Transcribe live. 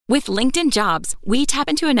With LinkedIn Jobs, we tap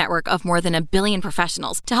into a network of more than 1 billion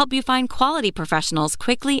professionals to help you find quality professionals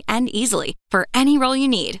quickly and easily for any role you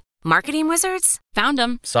need. Marketing wizards? Found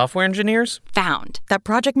them. Software engineers? Found. That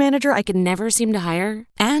project manager I could never seem to hire?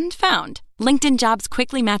 And found. LinkedIn Jobs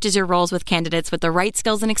quickly matches your roles with candidates with the right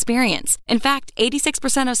skills and experience. In fact,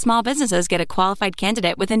 86% of small businesses get a qualified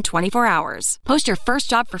candidate within 24 hours. Post your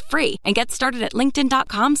first job for free and get started at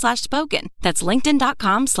linkedin.com/spoken. That's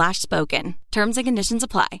linkedin.com/spoken. Terms and conditions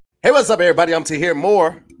apply. Hey, what's up, everybody? I'm Tahir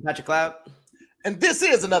Moore. Patrick Cloud. And this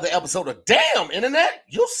is another episode of Damn Internet,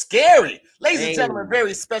 You're Scary. Ladies and gentlemen,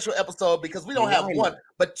 very special episode because we don't have one,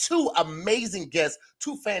 but two amazing guests,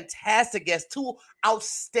 two fantastic guests, two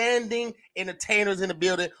outstanding entertainers in the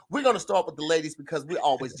building. We're going to start with the ladies because we're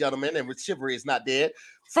always gentlemen and chivalry is not dead.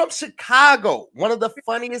 From Chicago, one of the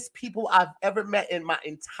funniest people I've ever met in my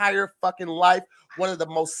entire fucking life, one of the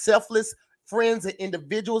most selfless friends and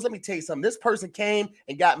individuals. Let me tell you something. This person came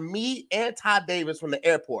and got me and Todd Davis from the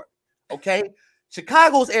airport, okay?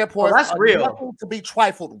 Chicago's airport that's real. Nothing to be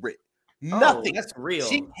trifled with. Nothing. That's real.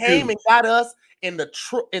 She came and got us in the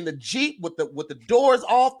Jeep with the doors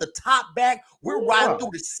off, the top back. We're riding through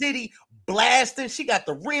the city, blasting. She got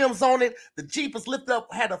the rims on it. The Jeep was lifted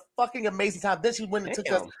up, had a fucking amazing time. Then she went and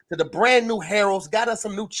took us to the brand new Harold's, got us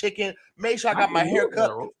some new chicken, made sure I got my hair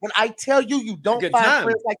cut. When I tell you, you don't find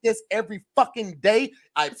friends like this every fucking day,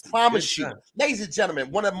 I promise you. Ladies and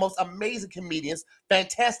gentlemen, one of the most amazing comedians,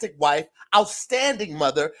 fantastic wife, outstanding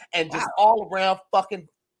mother, and just all around fucking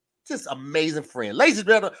just amazing friend. Ladies and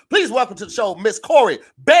gentlemen, please welcome to the show, Miss Corey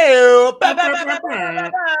Bell.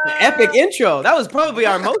 Epic intro. That was probably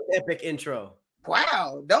our most epic intro.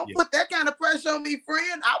 Wow. Don't put that kind of pressure on me,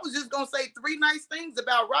 friend. I was just going to say 3 nice things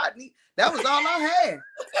about Rodney. That was all I had.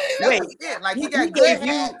 Wait, like he got good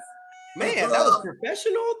hands. Man, that was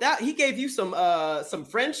professional. That he gave you some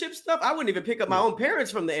friendship stuff. I wouldn't even pick up my own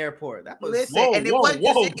parents from the airport. That was it wasn't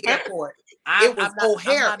just the airport. It was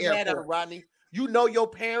O'Hare Airport. Rodney. You know your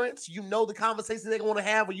parents. You know the conversations they're going to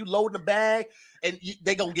have when you load the bag, and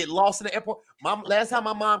they're going to get lost in the airport. Last time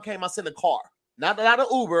my mom came, I sent a car. Not an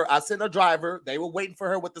Uber. I sent a driver. They were waiting for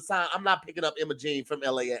her with the sign. I'm not picking up Emma Jean from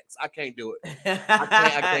LAX. I can't do it. I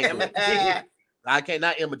can't do it. I can't.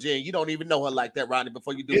 Not Emma Jean. You don't even know her like that, Rodney,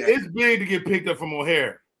 before you do that. It's big to get picked up from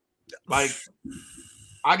O'Hare. Like,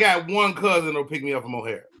 I got one cousin who'll pick me up from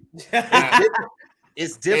O'Hare.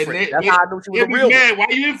 It's different. That's how I knew she was a real one. Why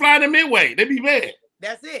you didn't fly to Midway? They be mad.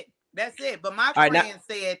 That's it. But my friend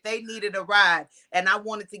said they needed a ride, and I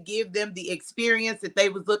wanted to give them the experience that they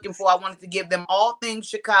was looking for. I wanted to give them all things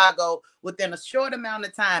Chicago within a short amount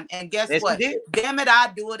of time. And guess what? Damn it,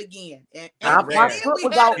 I'd do it again. My foot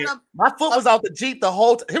was out the Jeep the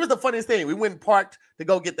whole time. Here was the funniest thing. We went and parked to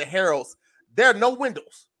go get the Harold's. There are no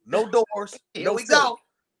windows, no doors. Here we go.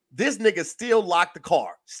 This nigga still locked the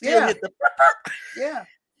car. Still hit the. Yeah.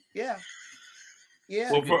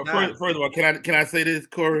 Well, first of all, can I say this,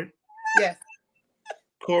 Corey? Yes.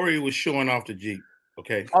 Corey was showing off the Jeep.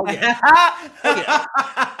 Okay. Oh yeah.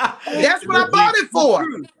 That's what I bought it for.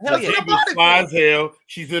 Hell yeah. Fly as hell.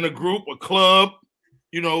 She's in a group, a club.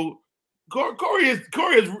 You know, Corey is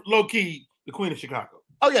low key the queen of Chicago.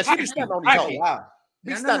 Oh yeah, she be stumping on these hoes. Wow.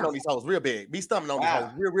 Be stumping on these hoes real big. Be stumping on these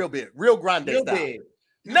hoes real big. Real grande style. Big.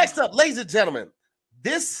 Next up, ladies and gentlemen,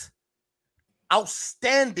 this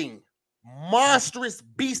outstanding, monstrous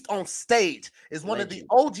beast on stage is one of the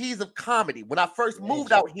OGs of comedy. When I first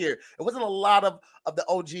moved out here, it wasn't a lot of the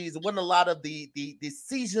OGs. It wasn't a lot of the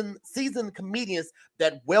seasoned comedians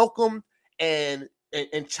that welcomed and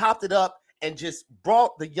chopped it up and just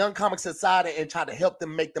brought the young comics aside and tried to help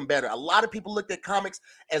them make them better. A lot of people looked at comics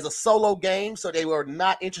as a solo game, so they were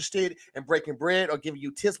not interested in breaking bread or giving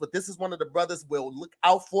you tips, but this is one of the brothers will look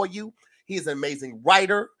out for you. He is an amazing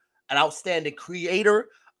writer, an outstanding creator,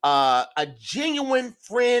 a genuine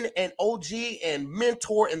friend and OG and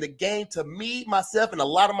mentor in the game to me, myself, and a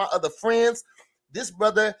lot of my other friends. This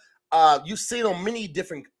brother, you've seen on many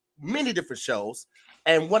different shows,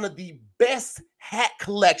 and one of the best hat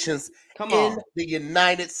collections in the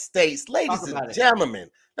United States. Ladies and gentlemen,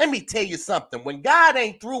 let me tell you something. When God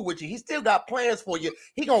ain't through with you, he still got plans for you.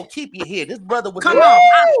 He gonna keep you here. This brother was in the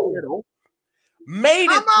hospital, made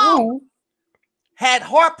it through, had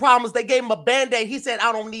heart problems. They gave him a Band-Aid. He said,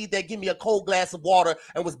 I don't need that. Give me a cold glass of water,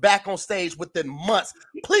 and was back on stage within months.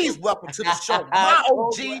 Please welcome to the show, my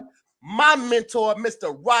OG, my mentor,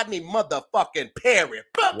 Mr. Rodney motherfucking Perry.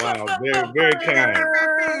 Wow, very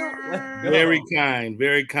kind.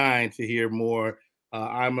 Very kind to hear more.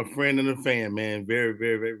 I'm a friend and a fan, man. Very,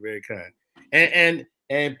 very, very, very kind. And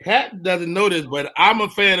Pat doesn't know this, but I'm a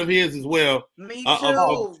fan of his as well. Me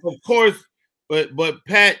too. Of course, but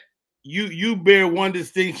Pat you bear one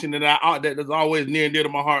distinction that is always near and dear to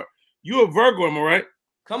my heart. You a Virgo, am I right?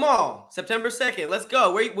 Come on, September 2nd. Let's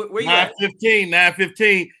go. Where you at?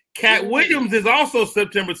 9/15. Cat Williams is also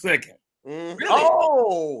September 2nd. Really?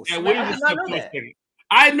 Oh, Cat Williams is September 2nd.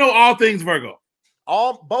 I know all things Virgo.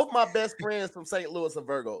 Both my best friends from St. Louis are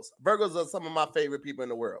Virgos. Virgos are some of my favorite people in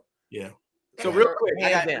the world. Yeah. So real quick,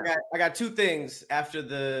 I got two things after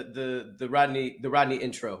the Rodney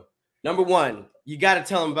intro. Number one, you got to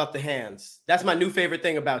tell them about the hands. That's my new favorite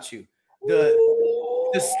thing about you.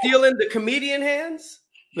 The stealing the comedian hands,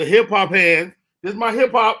 the hip hop hands. This is my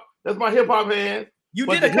hip hop. That's my hip hop hand. You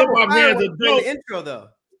did a couple of hands in the intro though.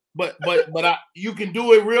 But you can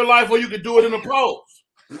do it in real life or you can do it in a pose.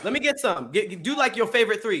 Let me get some. Do like your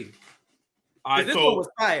favorite three. This one was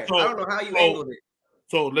fire. I don't know how you angled it.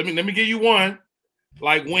 So let me give you one.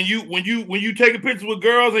 Like when you take a picture with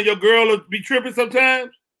girls and your girl will be tripping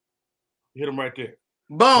sometimes, hit them right there.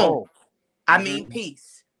 Boom. I mean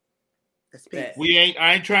peace. That's peace.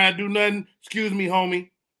 I ain't trying to do nothing. Excuse me,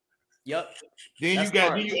 homie. Yep. Then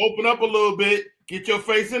you open up a little bit, get your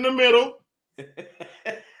face in the middle.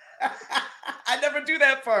 I never do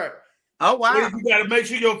that part. Oh wow. Then you gotta make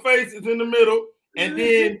sure your face is in the middle, and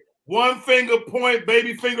then one finger point,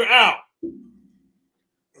 baby finger out.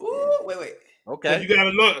 Ooh, wait. Okay. So you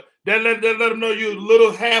gotta look. That let them know you're a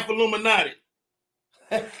little half Illuminati.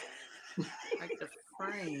 Like the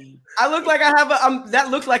frame. I look like I have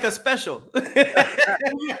that looks like a special.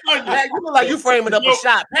 You look like you framing up a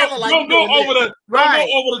shot. Don't go over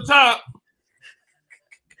the top.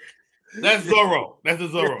 That's Zorro. That's a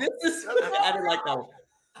Zorro. I didn't like that one.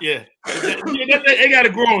 Yeah. They gotta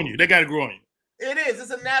grow on you. They gotta grow on you. It is. It's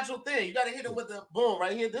a natural thing. You gotta hit it with the boom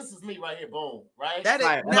right here. This is me right here. Boom. Right. That is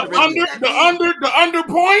the under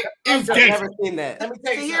point is I've never seen that. Let me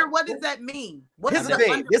tell you here. What does that mean? What Here's is the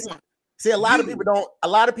thing. See, a lot of people don't. A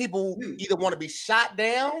lot of people either want to be shot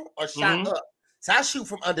down or shot up. So I shoot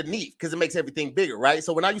from underneath because it makes everything bigger, right?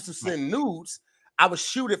 So when I used to send nudes, I would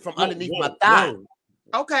shoot it from underneath my thigh.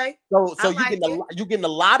 Okay. So you getting a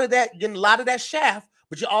lot of that shaft,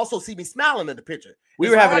 but you also see me smiling in the picture. We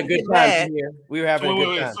were having a good time here. We were having a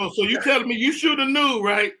good time. So you telling me you shoot a nude,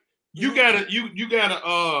 right? You got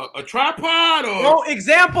a tripod or no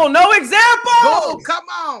example? Oh, come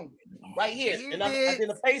on. Right here. And I'm in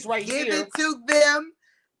the face right here. Give it to them.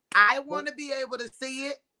 I want to be able to see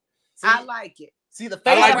it. I like it. See the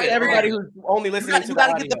face. I like everybody who's only listening to you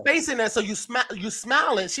gotta get the face in there so you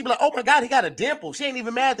smiling. She be like, oh my God, he got a dimple. She ain't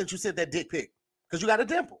even mad that you sent that dick pic because you got a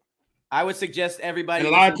dimple. I would suggest everybody.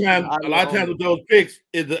 And a lot of times with those pics,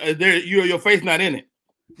 your face not in it.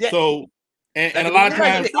 Yeah. So and a lot of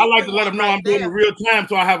times I like to let them know I'm doing it in real time,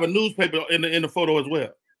 so I have a newspaper in the photo as well.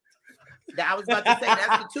 I was about to say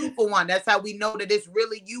that's the 2-for-1. That's how we know that it's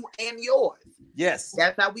really you and yours. Yes.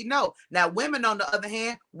 That's how we know. Now, women, on the other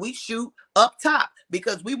hand, we shoot up top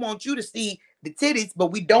because we want you to see the titties,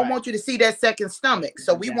 but we don't want you to see that second stomach.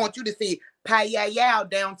 So we want you to see pie-yow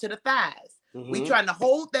down to the thighs. We trying to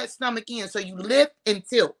hold that stomach in so you lift and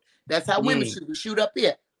tilt. That's how women shoot. We shoot up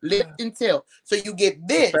here, lift and tilt. So you get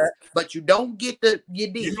this, but you don't get your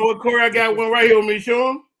D. You know what, Corey? I got one right here with me.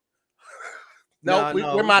 Show him. No,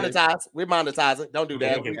 we're monetized. We're monetizing. Don't do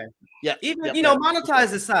that. Okay. Yeah. Even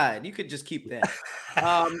monetize aside, you could just keep that.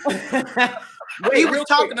 He was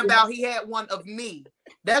talking about he had one of me.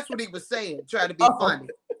 That's what he was saying, trying to be funny.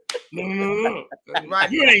 No. Right.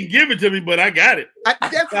 You ain't give it to me, but I got it.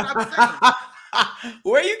 That's what I'm saying.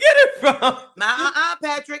 Where you get it from?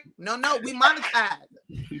 Patrick. No, we monetize.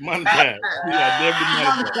 We monetize.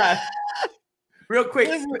 Monetize. Real quick.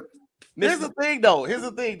 Here's the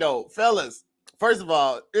thing, though, fellas. First of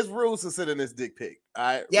all, it's rules to send in this dick pic. All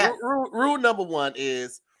right. Yeah. Rule number one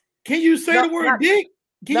is. Can you say the word dick?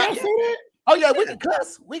 Can y'all say that? Oh yeah, we can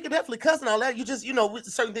cuss. We can definitely cuss and all that. You just,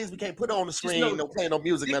 certain things we can't put on the screen. No playing no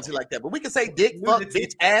music, nothing like that. But we can say dick, fuck,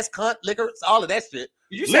 bitch, ass, cunt, liquor, all of that shit.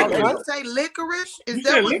 Did you say licorice? Is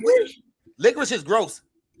that licorice? Licorice is gross.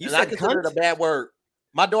 You said I consider it a bad word.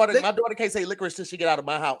 My daughter can't say licorice till she get out of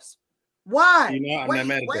my house. Why?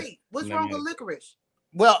 Wait. What's wrong with licorice?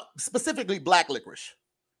 Well, specifically black licorice.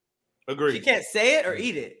 Agreed. She can't say it or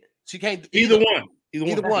eat it. She can't. Either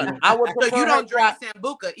one. I would prefer so you don't drink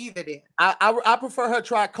Sambuca either then? I prefer her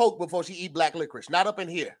try Coke before she eat black licorice. Not up in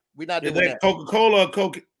here. We're not doing that. Coca-Cola or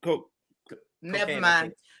Coke? Never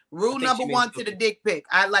mind. Rule number one to the dick pic.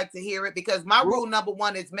 I like to hear it because my rule number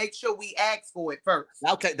one is make sure we ask for it first.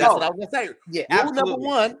 Okay, that's what I was gonna say. Yeah,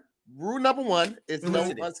 Rule number one is no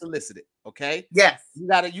unsolicited. Okay. Yes. You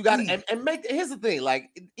gotta and make. Here's the thing. Like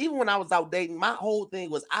even when I was out dating, my whole thing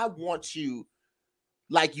was I want you,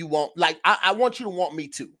 like you want, like I want you to want me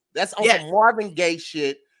too. That's on some Marvin Gaye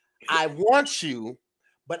shit. I want you,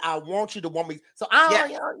 but I want you to want me. So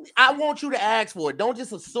I want you to ask for it. Don't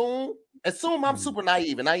just assume. Assume I'm super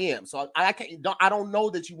naive, and I am. So I don't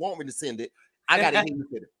know that you want me to send it. I gotta hear you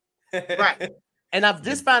send it. Right. And I've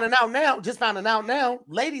just finding out now.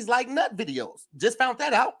 Ladies like nut videos. Just found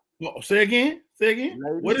that out. Well, say again. Ladies,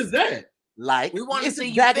 what is that? Like, we want to see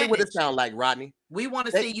exactly you what it sounds like, Rodney. We want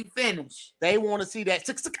to see you finish. They want to see that.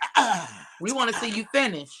 We want to see you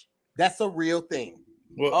finish. That's a real thing.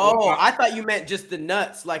 Well, I thought you meant just the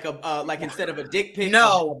nuts, like instead of a dick pic.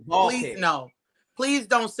 No, please, no. Please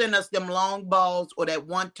don't send us them long balls or that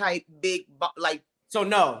one type big like. So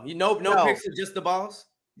no pics of just the balls.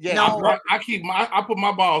 Yeah, no. I put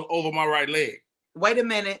my balls over my right leg. Wait a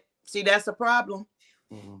minute. See, that's a problem.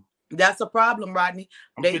 Mm-hmm. That's a problem, Rodney.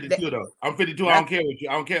 I'm 52 though. I'm 52. I don't care what you.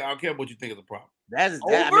 I don't care what you think is a problem. I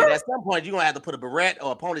mean, at some point you're gonna have to put a beret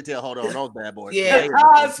or a ponytail holder on those bad boys. Yeah,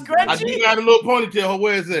 I do got a little ponytail.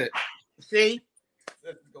 Where is it? See,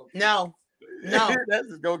 no.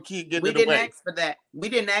 That's gonna keep getting. We didn't ask for that. We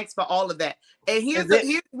didn't ask for all of that. And here's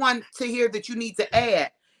one to hear that you need to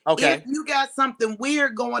add. Okay. If you got something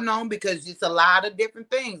weird going on, because it's a lot of different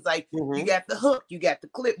things. Like you got the hook, you got the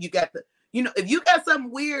clip, you got the. If you got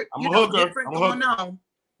something weird, different going on.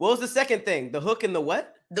 What was the second thing? The hook and the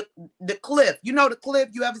what? The cliff. The cliff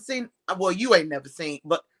you ever seen? Well, you ain't never seen,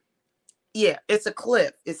 but yeah, it's a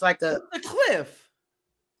cliff. It's like a cliff.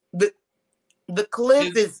 The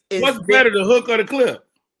cliff is what's better, the hook or the cliff?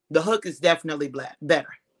 The hook is definitely better.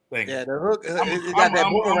 Thank you. The hook got that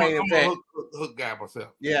boomerang effect. Hook guy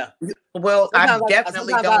myself. Yeah. Well, I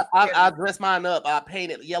definitely don't. I dress mine up. I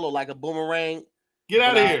paint it yellow like a boomerang. Get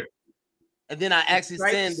out of here. And then I actually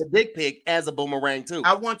send the dick pic as a boomerang too.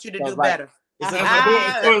 I want you to do better. It's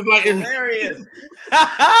like hilarious.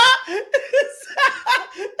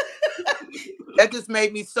 That just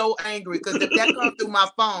made me so angry because if that comes through my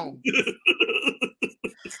phone,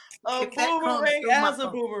 a boomerang as a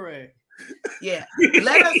boomerang. Yeah,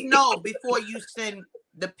 let us know before you send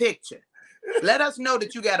the picture. Let us know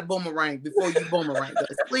that you got a boomerang before you boomerang us.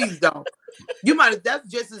 Please don't. You might. That's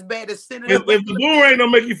just as bad as sending. If the boomerang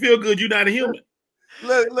don't make you feel good, you're not a human.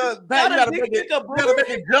 Look, Pat, you gotta make it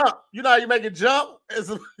jump. You know how you make it jump?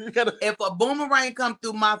 If a boomerang come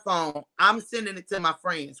through my phone, I'm sending it to my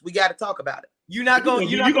friends. We got to talk about it. You're gonna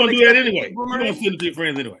do that anyway. You're gonna send it to your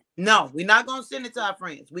friends anyway. No, we're not gonna send it to our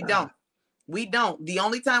friends. We don't. We don't. The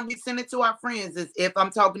only time we send it to our friends is if I'm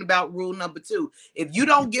talking about rule number 2. If you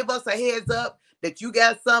don't give us a heads up that you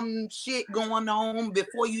got some shit going on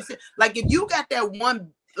before you send, like if you got that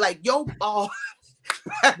one, like your ball.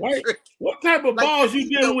 Right. What type of balls you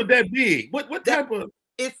dealing with that big? What type of?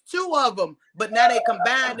 It's 2 of them, but now they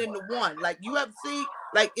combined into one. Like you ever see,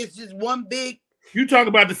 like it's just one big. You talk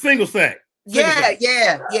about the single sack.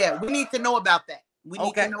 Yeah. We need to know about that. We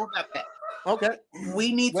need to know about that. Okay.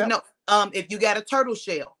 We need to know. If you got a turtle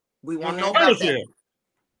shell, we want to know about that.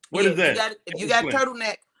 What is that? If you got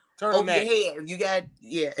turtleneck over your head, if you got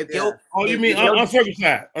you mean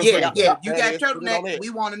uncircumcised? Yeah. If you got turtleneck, we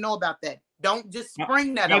want to know about that. Don't just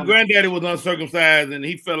spring that. My granddaddy was uncircumcised, and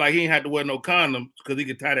he felt like he didn't have to wear no condom because he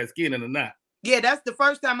could tie that skin in a knot. Yeah, that's the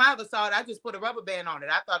first time I ever saw it. I just put a rubber band on it.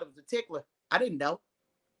 I thought it was a tickler. I didn't know.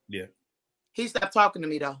 Yeah. He stopped talking to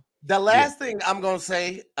me though. The last thing I'm gonna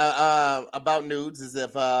say about nudes is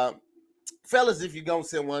if fellas, if you're gonna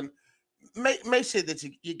send one, make sure that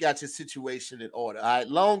you got your situation in order. All right,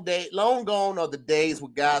 long gone are the days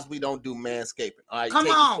with guys we don't do manscaping. All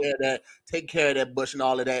right, take care of that bush and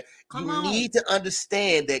all of that. You need to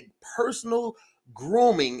understand that personal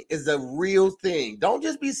grooming is a real thing. Don't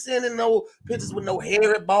just be sending no pictures with no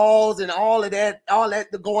hairy balls and all that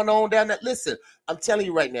going on down there. Listen, I'm telling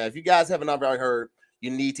you right now, if you guys haven't already heard, you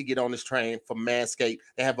need to get on this train for Manscaped.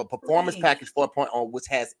 They have a performance package 4.0, which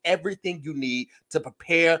has everything you need to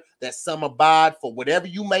prepare that summer bod for whatever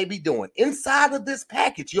you may be doing. Inside of this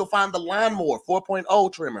package, you'll find the Lawnmower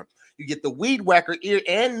 4.0 trimmer. You get the Weed Whacker ear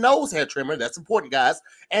and nose hair trimmer. That's important, guys.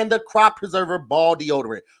 And the Crop Preserver ball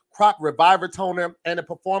deodorant, Crop Reviver toner, and a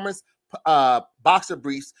performance boxer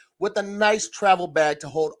briefs with a nice travel bag to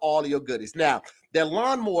hold all of your goodies. Now, their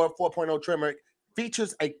Lawnmower 4.0 trimmer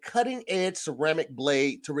features a cutting-edge ceramic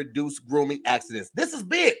blade to reduce grooming accidents. This is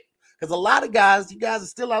big because a lot of you guys are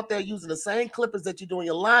still out there using the same clippers that you're doing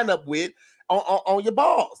your lineup with on your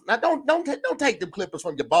balls. Now, don't take them clippers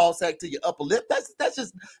from your ball sack to your upper lip. That's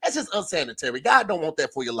just unsanitary. God don't want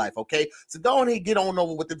that for your life, okay? So go on and get on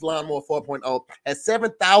over with the Lawnmower 4.0. Has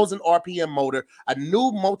 7,000 RPM motor, a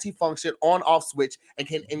new multifunction on-off switch, and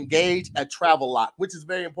can engage a travel lock, which is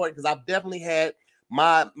very important because I've definitely had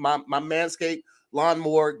my Manscaped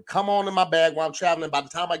lawnmower, come on in my bag while I'm traveling. By the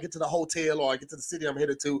time I get to the hotel or I get to the city I'm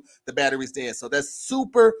headed to, the battery's there. So that's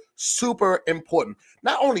super, super important.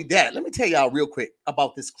 Not only that, let me tell y'all real quick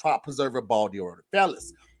about this crop preserver ball deodorant.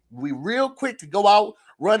 Fellas, we real quick to go out,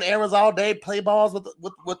 run errands all day, play balls with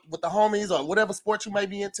the homies or whatever sport you might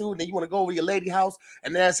be into, and then you want to go over your lady house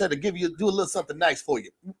and they said to do a little something nice for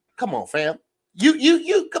you. Come on, fam. Do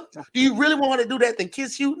you really want to do that? Then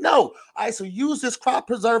kiss you? No. All right, so use this crop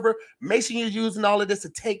preserver. Make sure you're using all of this to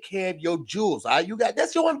take care of your jewels. All right,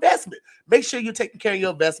 that's your investment. Make sure you're taking care of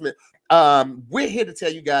your investment. We're here to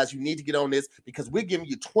tell you guys you need to get on this because we're giving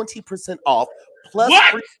you 20% off plus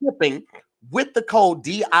free shipping with the code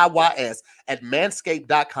DIYS at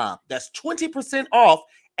manscaped.com. That's 20% off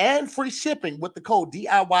and free shipping with the code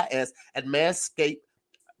DIYS at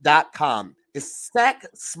manscaped.com. It's Sack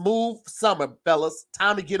Smooth Summer, fellas.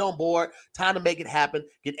 Time to get on board. Time to make it happen.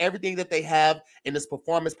 Get everything that they have in this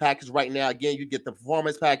performance package right now. Again, you get the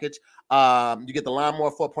performance package. You get the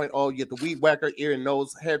Lawnmower 4.0. You get the Weed Whacker ear and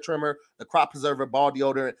nose hair trimmer, the Crop Preserver ball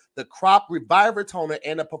deodorant, the Crop Reviver toner,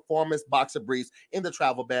 and a performance boxer briefs in the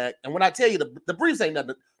travel bag. And when I tell you the briefs ain't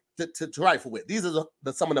nothing to rifle with. These are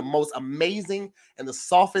some of the most amazing and the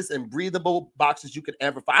softest and breathable boxers you could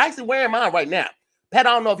ever find. I actually wearing mine right now. Pat,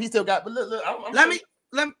 I don't know if he still got, but look. Let me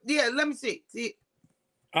see. See.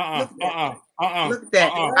 Look at that.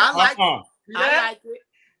 I like it. I like it.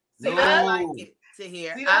 See, I like it. To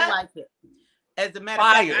hear. I like it. As a matter of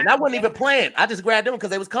fact, and I wasn't even playing. I just grabbed them because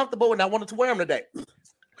they was comfortable and I wanted to wear them today.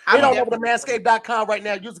 Head on over to manscaped.com right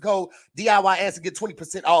now. Use the code DIYS to get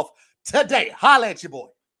 20% off today. Holla at your boy.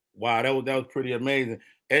 Wow, that was pretty amazing.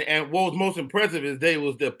 And what was most impressive is they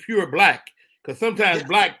was the pure black. Because sometimes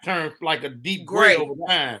black turns like a deep gray over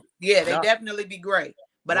time. Yeah, they definitely be gray.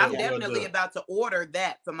 But I'm definitely about to order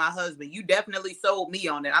that for my husband. You definitely sold me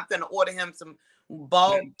on it. I'm going to order him some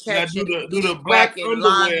ball catching. Do the black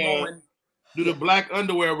underwear. Do the black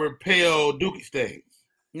underwear repel dookie stains?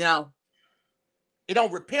 No. It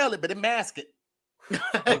don't repel it, but it masks it.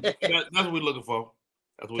 That's what we're looking for.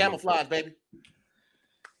 Camouflage, baby.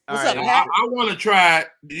 What's up, I want to try.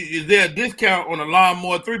 Is there a discount on the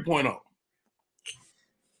Lawnmower 3.0?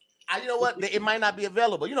 You know what? It might not be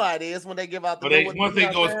available. You know how it is when they give out the once they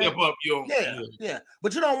go step up, yeah.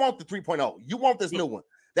 But you don't want the 3.0. You want this new one.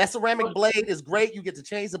 That ceramic blade is great. You get to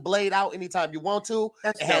change the blade out anytime you want to.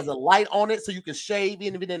 It has a light on it so you can shave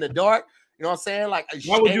even in the dark. You know what I'm saying? Like,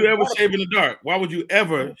 why would you ever shave in the dark? Why would you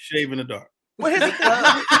ever shave in the dark? Well, here's the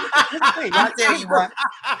thing. I'll tell you what.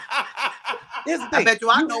 Here's the thing. I bet you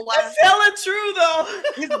I know why. It's telling true though.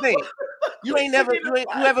 Here's the thing. You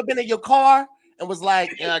ever been in your car and was like,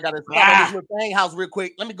 I gotta stop this little thing house real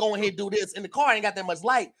quick. Let me go ahead and do this. In the car ain't got that much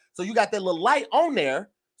light. So you got that little light on there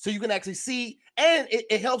so you can actually see. And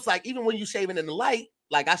it helps, like, even when you're shaving in the light,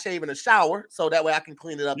 like I shave in the shower, so that way I can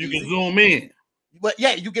clean it up. You can zoom in. But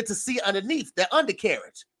yeah, you get to see underneath that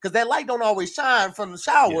undercarriage. Because that light don't always shine from the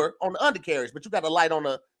shower on the undercarriage, but you got a light on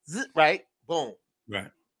the zip, right? Boom. Right.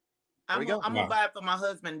 I'm gonna buy it for my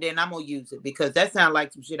husband, then I'm gonna use it because that sounds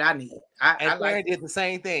like some shit I need. I like did the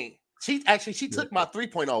same thing. She took my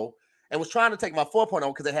 3.0 and was trying to take my 4.0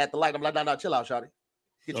 because it had the light. I'm like, no, chill out, shawty.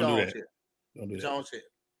 Get your own shit. Don't do that. Your own shit.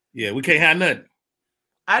 Yeah, we can't have nothing.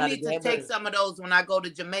 I need to take some of those when I go to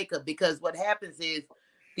Jamaica because what happens is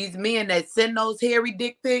these men that send those hairy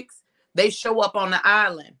dick pics, they show up on the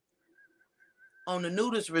island on the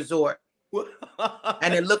nudist resort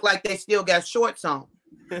and it look like they still got shorts on.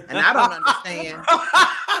 And I don't understand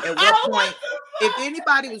at what point. If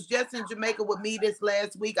anybody was just in Jamaica with me this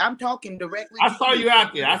last week, I'm talking directly. I saw you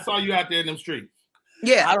out there. I saw you out there in them streets.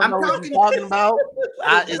 Yeah, I don't know what you're talking about.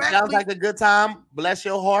 It sounds like a good time. Bless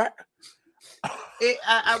your heart.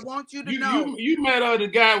 I want you to know. You met the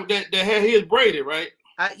guy that had his braided, right?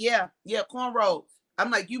 Yeah, cornrows. I'm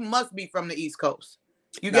like, you must be from the East Coast.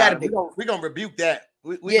 You got to be. We're gonna rebuke that.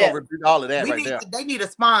 We're gonna rebuke all of that there. They need a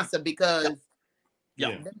sponsor because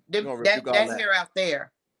that hair out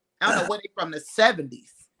there. I don't know what they from the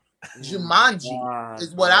 70s. Jumanji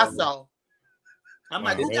is what I saw. I'm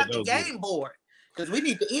like, who got the game board? Because we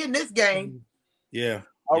need to end this game. Yeah.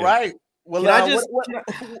 All right. Well,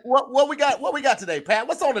 what we got? What we got today, Pat?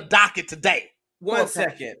 What's on the docket today? One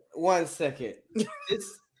second.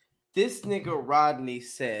 This nigga Rodney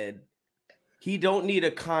said he don't need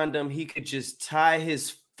a condom. He could just tie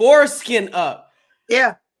his foreskin up.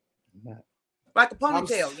 Yeah. Like a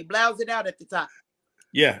ponytail. You blouse it out at the top.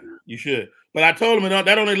 Yeah, you should. But I told him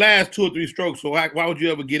that only lasts 2 or 3 strokes. So why would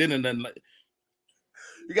you ever get in and then?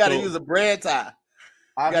 You got to use a bread tie.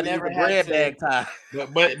 I've never had bread bag tie.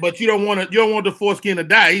 But you don't want the foreskin to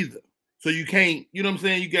die either. So you can't. You know what I'm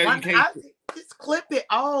saying? You can't just clip it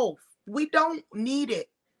off. We don't need it.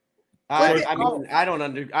 I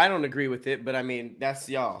don't agree with it, but I mean that's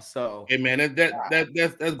y'all. So hey man,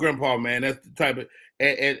 that's Grandpa, man. That's the type of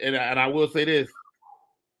and I will say this: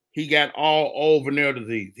 he got all venereal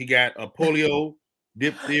disease. He got a polio,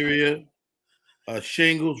 diphtheria,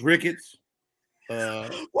 shingles, rickets.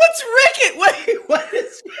 What's ricket? Wait, what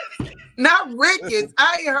is? Not rickets.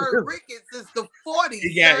 I ain't heard rickets since the 40s.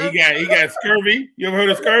 He got scurvy. You ever heard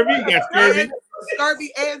of scurvy? He got scurvy.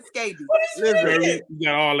 Scurvy and scabies. Scurvy. He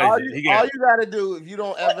got all that. All you gotta do if you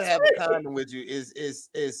don't ever have a condom with you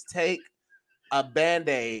is take a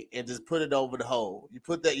Band-Aid and just put it over the hole. You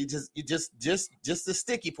put that. You just the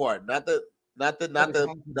sticky part, not the A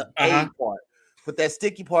part. Put that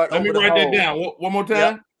sticky part. Let me write that down one more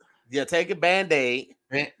time. Yeah, take a Band-Aid.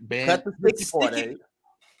 Cut the sticky part.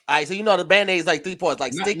 All right, so you know the Band-Aid is like 3 parts,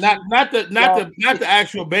 like sticky. Not the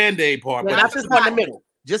actual Band-Aid part, but not this one in the middle.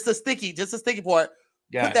 Just a sticky part.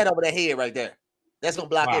 Yeah. Put that over the head right there. That's gonna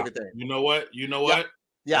block everything. You know what?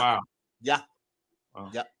 Yeah. Wow. Yeah.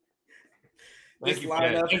 Wow. Yeah. Thank you for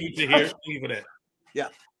that. Thank you for that. Yeah.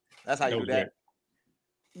 That's how you do that.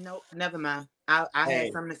 No, never mind. I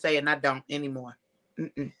had something to say and I don't anymore.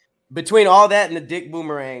 Between all that and the dick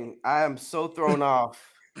boomerang, I am so thrown off.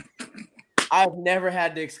 I've never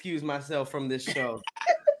had to excuse myself from this show.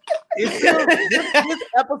 This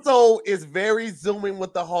episode is very zooming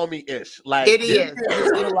with the homie-ish. Like it is.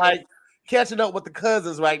 Like catching up with the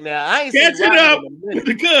cousins right now. I ain't catching up with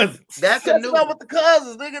the cousins. That's catching up with the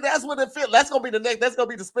cousins, nigga. That's what it feels. That's gonna be the next. That's gonna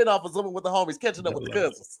be the spinoff of zooming with the homies. Catching up with the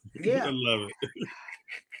cousins. Yeah, I love it.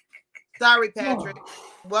 Sorry, Patrick.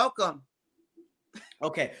 Welcome.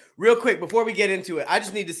 Okay, real quick before we get into it, I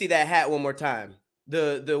just need to see that hat one more time.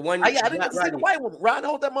 The one. I didn't see the white one. Ryan,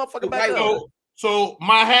 hold that motherfucker back up. So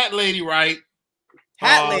my hat lady, right?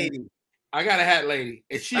 Hat lady. I got a hat lady,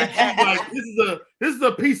 and she's like, this is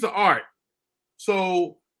a piece of art.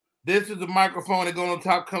 So this is the microphone that goes on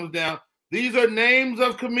top, comes down. These are names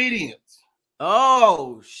of comedians.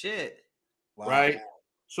 Oh shit! Wow. Right.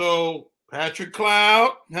 So Patrick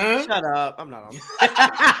Cloud, huh? Shut up! I'm not on.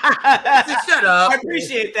 Shut up! I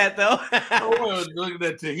appreciate that though. Look at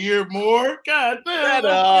that to hear more. God damn! Shut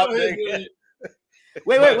up!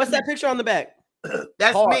 Wait! What's that picture on the back?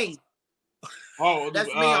 That's me. Oh, that's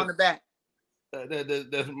me on the back.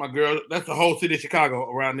 That's my girl. That's the whole city of Chicago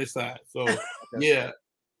around this side. So yeah,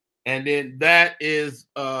 and then that is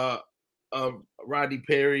Rodney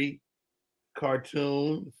Perry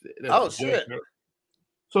cartoon. That's shit!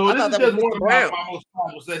 So this is just one of my most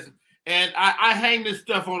powerful sessions, and I hang this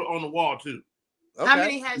stuff on the wall too. Okay. How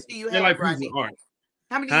many hats do you have, like Rodney?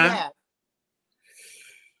 How many do you have?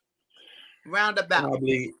 Roundabout.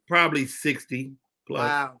 Probably 60 plus.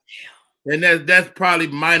 Wow. And that's probably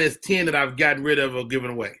minus 10 that I've gotten rid of or given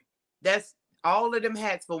away. That's all of them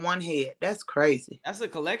hats for one head. That's crazy. That's a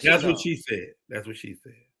collection. That's what she said.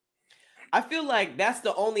 I feel like that's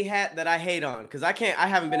the only hat that I hate on because I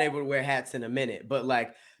haven't been able to wear hats in a minute. But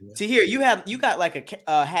like to hear you got like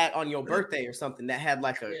a hat on your birthday or something that had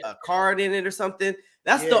like a card in it or something.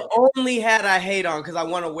 That's the only hat I hate on because I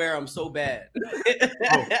want to wear them so bad.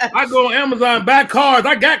 I go on Amazon, buy cards.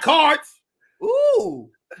 I got cards. Ooh.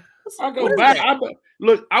 I go back.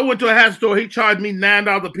 I went to a hat store. He charged me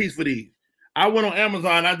 $9 a piece for these. I went on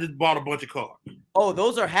Amazon. I just bought a bunch of cards. Oh,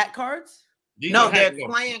 those are hat cards? They're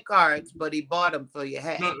playing cards, but he bought them for your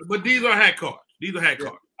hat. No, but these are hat cards.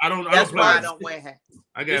 Cards. That's why I don't wear hats.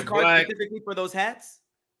 I got cards specifically for those hats?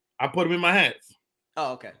 I put them in my hats.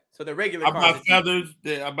 Oh, okay. So they're regular cards. I buy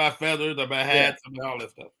feathers. I buy hats. I buy all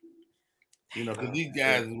that stuff. You know, because these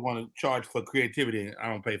guys want to charge for creativity, and I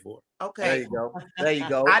don't pay for it. Okay. There you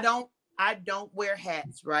go. I don't wear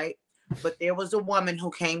hats, right? But there was a woman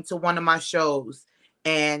who came to one of my shows,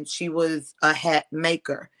 and she was a hat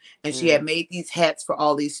maker, and she had made these hats for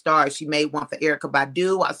all these stars. She made one for Erykah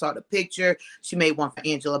Badu. I saw the picture. She made one for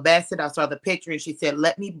Angela Bassett. I saw the picture, and she said,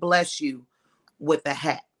 "Let me bless you with a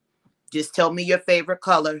hat. Just tell me your favorite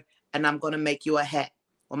color, and I'm going to make you a hat."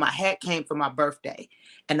 Well, my hat came for my birthday,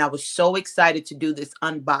 and I was so excited to do this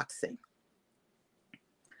unboxing.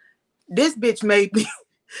 This bitch made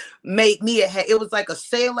me a hat. It was like a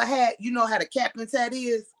sailor hat. You know how the captain's hat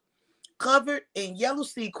is? Covered in yellow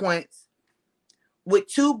sequins with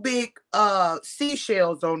two big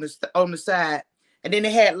seashells on the side. And then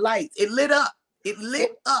it had lights. It lit up.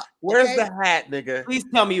 Where's the hat, nigga? Please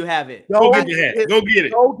tell me you have it. Go get your hat. Go get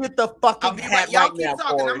it. Go get the fucking hat. Y'all keep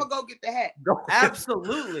talking. I'm gonna go get the hat.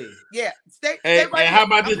 Absolutely. Yeah. Stay right here. How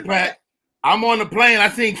about this, Pat? I'm on the plane. I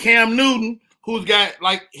seen Cam Newton, who's got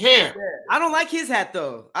like hair. Yeah. I don't like his hat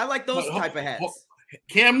though. I like those type of hats.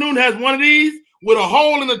 Cam Newton has one of these with a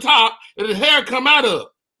hole in the top that his hair come out of.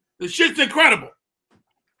 The shit's incredible.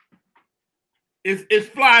 It's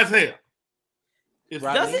fly as hell.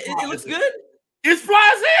 Does it? It looks good. It's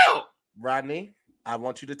fly as hell. Rodney, I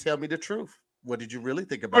want you to tell me the truth. What did you really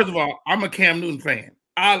think about it? First of all, I'm a Cam Newton fan.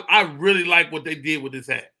 I really like what they did with this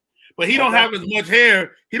hat. But he don't have as much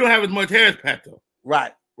hair. He don't have as much hair as Pat though.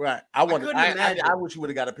 Right. I wish you would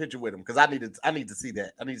have got a picture with him because I need to see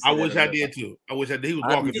that. I wish I did too. I wish I did. He was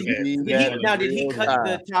walking through that. Now, did he cut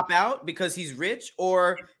the top out because he's rich,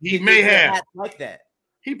 or he may have like that?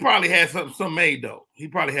 He probably had some made though. He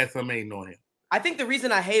probably had some made on him. I think the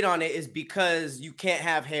reason I hate on it is because you can't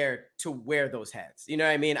have hair to wear those hats. You know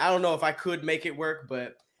what I mean? I don't know if I could make it work,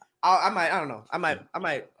 but I might. I don't know. I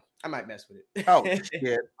might mess with it. Oh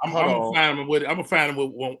shit! I'm gonna find him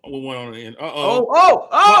with one on the end.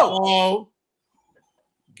 Oh!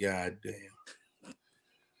 God damn!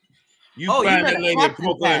 You find that lady and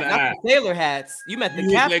poke her in the eye. Sailor hats. You meant the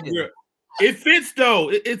captain. It fits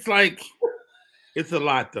though. It's like it's a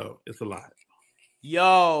lot though. It's a lot.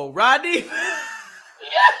 Yo, Rodney. That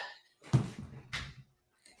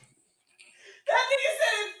nigga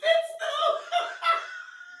said it fits though.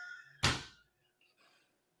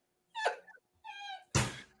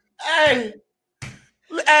 Hey.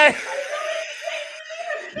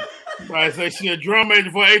 Right, so she a drum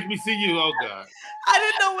major for HBCU. Oh God. I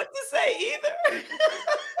didn't know what to say either.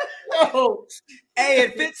 No. Hey,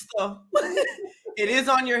 it fits though. It is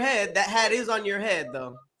on your head. That hat is on your head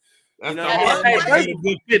though. That's a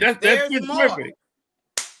good fit. That's perfect.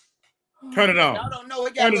 Turn it on. Y'all don't know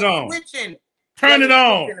it got Turn it on. Switching. Turn it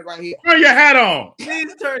on. Right turn your hat on.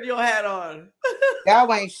 Please turn your hat on.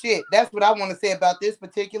 Y'all ain't shit. That's what I want to say about this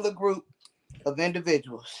particular group of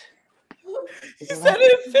individuals. He said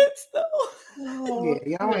it fits though. Oh,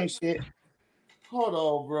 yeah, y'all ain't shit. Hold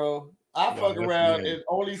on, bro. I fuck around and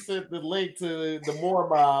only sent the link to the More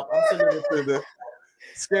Mob. I'm sending it to the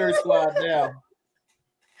Scary Squad now.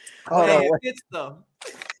 Hey, it fits though.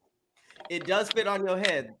 It does fit on your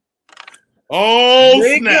head. Oh,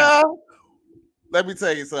 snap. Let me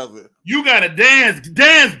tell you something. You gotta dance,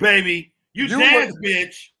 baby. You dance,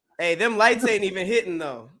 bitch. Hey, them lights ain't even hitting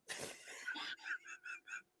though.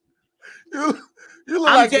 You look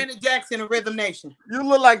I'm like Janet Jackson of Rhythm Nation. You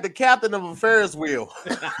look like the captain of a Ferris wheel.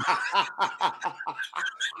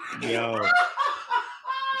 Yo.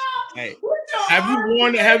 Hey,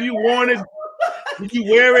 have you worn it? Did you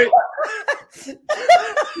wear it?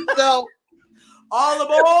 So, all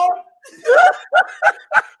aboard.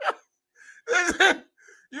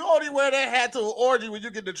 You only wear that hat to an orgy when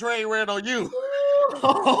you get the train ran on you.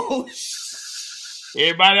 Oh,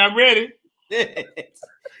 everybody, I'm ready. You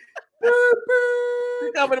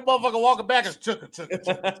come in the motherfucker walking back and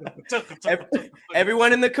chugga.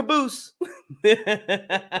 Everyone in the caboose.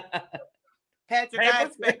 Patrick, I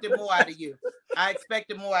expected more out of you.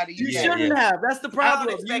 You shouldn't have. That's the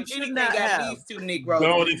problem. You shouldn't have. These two Negroes.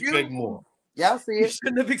 Don't expect more. Y'all see it? You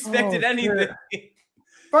shouldn't have expected anything.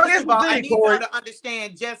 First of all, I need y'all to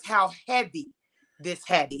understand just how heavy this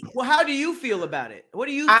hat is. Well, how do you feel about it? What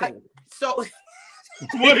do you think? What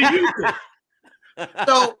do you think?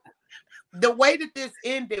 So the way that this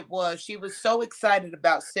ended was she was so excited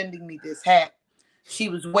about sending me this hat. She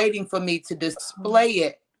was waiting for me to display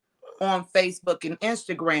it on Facebook and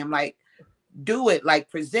Instagram. Like, do it, like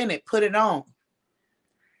present it, put it on.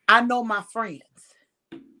 I know my friends.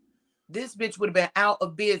 This bitch would have been out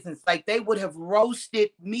of business. Like, they would have roasted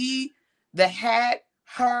me, the hat,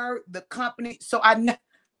 her, the company. So I never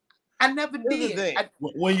did.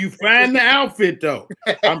 When you find the outfit, though,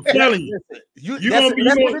 I'm telling you, you're gonna be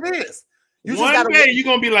what it is. One day you're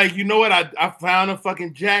gonna be like, you know what? I found a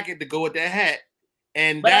fucking jacket to go with that hat,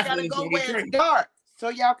 and but that's I gotta go where it's dark so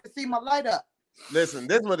y'all can see my light up. Listen,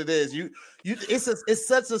 this is what it is. It's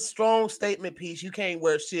such a strong statement piece. You can't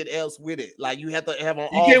wear shit else with it. Like, you have to have on.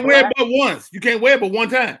 You can't wear it but once. You can't wear it but one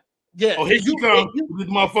time. Yeah. Oh, here you come with this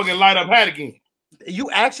motherfucking light up hat again. You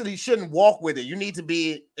actually shouldn't walk with it. You need to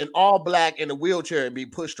be in all black in a wheelchair and be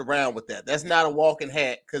pushed around with that. That's not a walking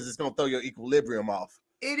hat because it's gonna throw your equilibrium off.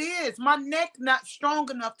 It is. My neck not strong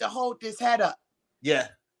enough to hold this hat up. Yeah.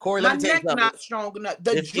 Corey, my neck not strong enough.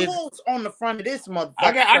 The jewels on the front of this motherfucker.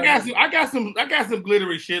 I got some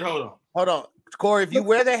glittery shit. Hold on. Corey, if you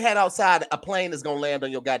wear that hat outside, a plane is gonna land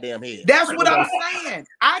on your goddamn head. That's what I'm saying.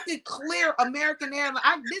 I could clear American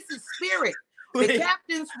Airlines. This is Spirit. The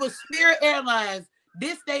captains for Spirit Airlines,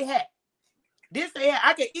 this they had.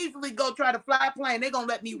 I could easily go try to fly a plane. They're gonna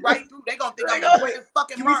let me right through. They're gonna think I'm gonna wear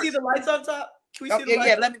fucking. Can we see the lights on top? Can we see the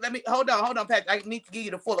lights? Yeah. Let me hold on, Pat. I need to give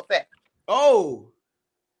you the full effect. Oh.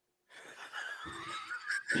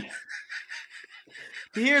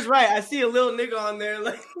 Here's right. I see a little nigga on there.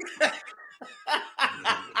 Like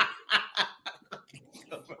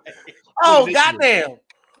Oh, goddamn.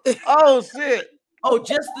 Oh, shit. Oh,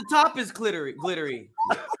 just the top is glittery.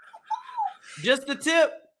 Just the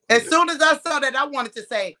tip. As soon as I saw that, I wanted to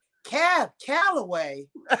say, Callaway.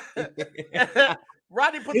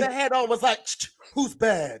 Rodney put the hat on, was like, who's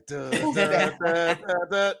bad? Who's bad?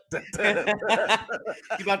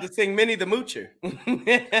 You about to sing Minnie the Moocher.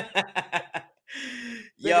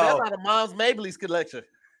 Yo, that's out of Mom's Maybelline's collection.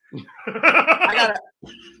 I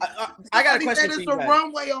got a question. It's a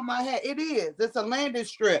runway on my hat. It is. It's a landing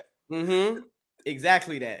strip. Mm-hmm.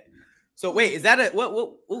 Exactly that. So wait, is that a what?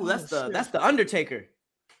 Ooh, that's the Undertaker.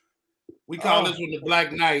 We call this one the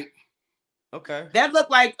Black Knight. Okay. That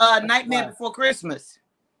looked like Nightmare Before Christmas.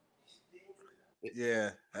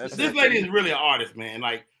 Yeah. This lady is really an artist, man.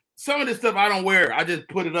 Like some of this stuff I don't wear. I just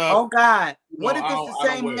put it up. Oh God. What if it's the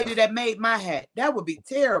same lady that made my hat? That would be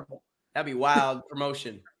terrible. That'd be wild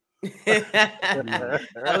promotion.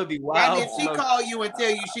 That would be wild. And if she call you and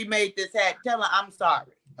tell you she made this hat, tell her I'm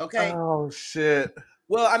sorry. Okay. Oh shit.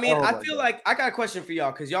 Well, I mean, I feel like I got a question for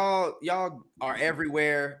y'all because y'all are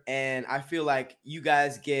everywhere, and I feel like you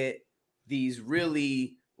guys get these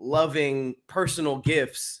really loving personal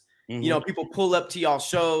gifts. Mm-hmm. You know, people pull up to y'all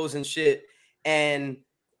shows and shit, and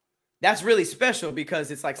that's really special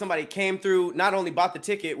because it's like somebody came through, not only bought the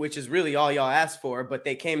ticket, which is really all y'all asked for, but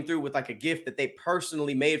they came through with like a gift that they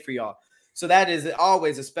personally made for y'all. So that is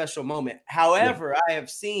always a special moment. However, I have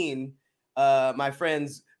seen my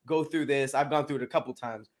friends go through this. I've gone through it a couple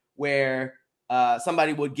times where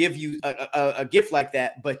somebody would give you a gift like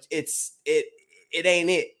that, but it ain't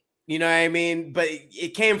it. You know what I mean? But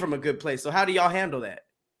it came from a good place. So how do y'all handle that?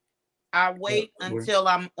 I wait until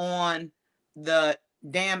I'm on the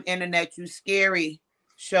damn Internet You Scary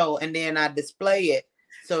show, and then I display it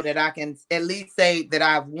so that I can at least say that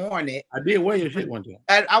I've worn it. I did wear your shit one time.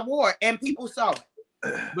 I wore it, and people saw it.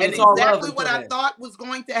 And exactly what I thought was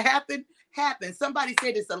going to happen happened. Somebody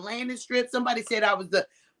said it's a landing strip. Somebody said I was the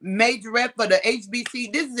major rep for the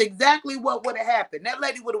HBC. This is exactly what would have happened. That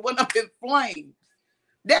lady would have went up in flames.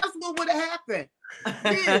 That's what would have happened.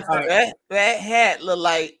 That hat look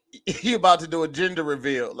like you about to do a gender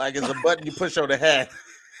reveal. Like it's a button you push on the hat.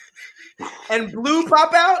 And blue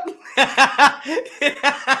pop out?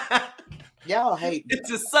 Y'all hate me.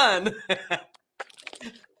 It's a son.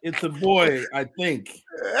 It's a boy, I think.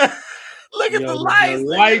 Look at the lights. The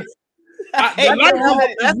lights. That's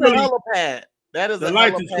a helipad. That is the a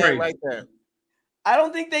helipad right there. I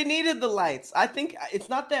don't think they needed the lights. I think it's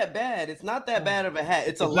not that bad. It's not that bad of a hat.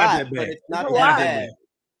 It's a lot, but it's not that bad.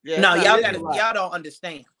 Yeah, no, y'all don't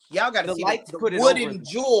understand. Y'all got to see the wooden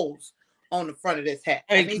jewels on the front of this hat.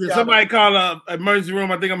 Hey, did somebody call an emergency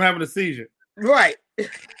room? I think I'm having a seizure. Right.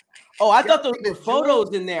 Oh, I thought those were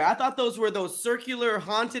photos in there. I thought those were those circular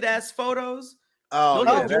haunted ass photos. Oh,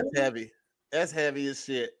 yeah, that's heavy. That's heavy as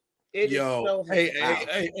shit. It is so heavy.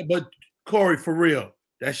 Hey, but Corey, for real,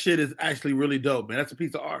 that shit is actually really dope, man. That's a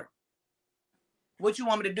piece of art. What you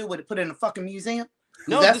want me to do with it? Put it in a fucking museum?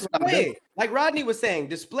 No, display it. Like Rodney was saying,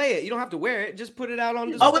 display it. You don't have to wear it. Just put it out on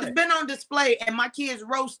display. Oh, it's been on display, and my kids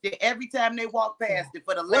roast it every time they walk past it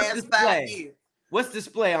for the last 5 years. What's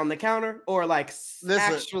display on the counter or like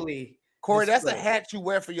actually? Corey, display? That's a hat you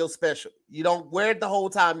wear for your special. You don't wear it the whole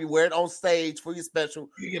time. You wear it on stage for your special.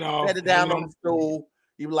 You set it down on the stool.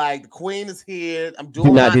 You like, the queen is here. I'm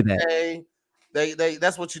doing my thing.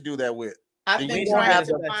 That's what you do that with. I think do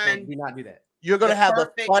not do that. You're gonna have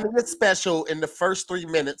the funniest special in the first 3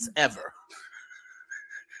 minutes ever.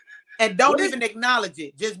 And don't even acknowledge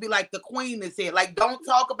it. Just be like, the queen is here. Like, don't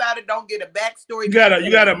talk about it. Don't get a backstory.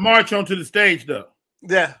 You gotta march onto the stage though.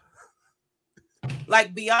 Yeah.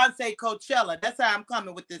 Like Beyonce Coachella. That's how I'm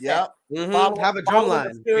coming with this. Yep. Mm-hmm. Have a drum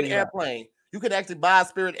line. Spirit Airplane. You can actually buy a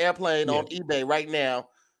Spirit Airplane on eBay right now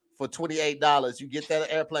for $28. You get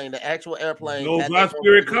that airplane, the actual airplane. Those are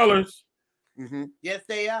Spirit colors. Mm-hmm. Yes,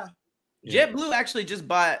 they are. JetBlue actually just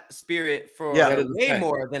bought Spirit for way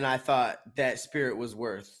more than I thought that Spirit was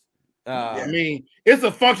worth. I mean, it's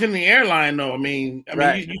a functioning airline, though. I mean,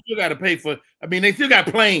 you still got to pay for. I mean, they still got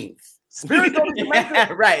planes. Spirit go to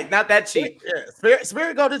Jamaica, right? Not that cheap. Yeah,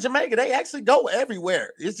 Spirit go to Jamaica. They actually go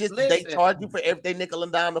everywhere. It's just they charge you for everything, nickel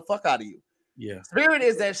and dime the fuck out of you. Yeah, Spirit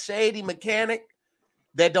is that shady mechanic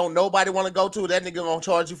that don't nobody want to go to. That nigga gonna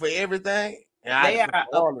charge you for everything. And they are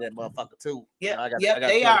all of that motherfucker too. Yeah,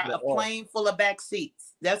 they are a plane full of back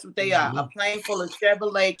seats. That's what they are. A plane full of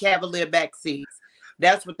Chevrolet Cavalier back seats.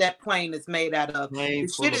 That's what that plane is made out of.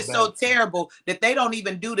 The shit is so terrible that they don't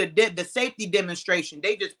even do the safety demonstration.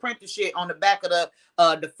 They just print the shit on the back of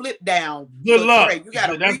the flip down. Good luck. You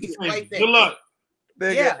gotta read it right there. Good luck.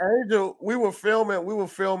 Yeah, Angel, we were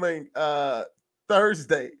filming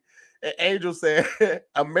Thursday, And Angel said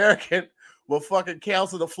American will fucking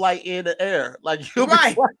cancel the flight in the air. Like you'll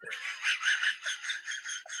right.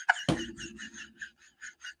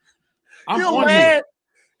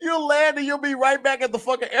 You'll land and you'll be right back at the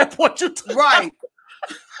fucking airport. Right.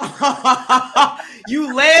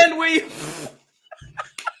 You land where you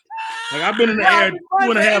like I've been in the air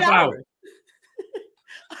 2.5 hours.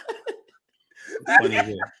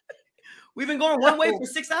 We've been going one way for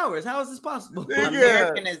 6 hours. How is this possible?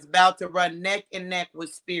 American is about to run neck and neck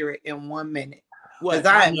with Spirit in 1 minute. What?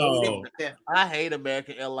 I hate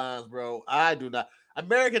American Airlines, bro. I do not.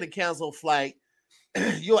 American to cancel a flight.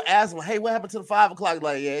 You'll ask them, hey, what happened to the 5 o'clock?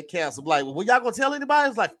 Like, yeah, it canceled. Like, well, y'all gonna tell anybody?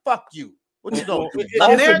 It's like, fuck you. What you doing?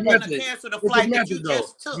 American gonna cancel the flight that you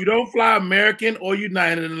just took. You don't fly American or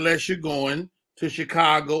United unless you're going to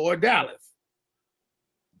Chicago or Dallas.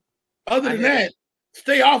 Other than that,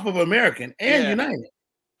 stay off of American and United.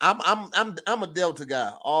 I'm a Delta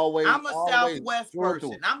guy. Always. I'm a Southwest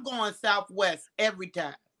person. I'm going Southwest every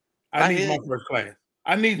time. I need my first class.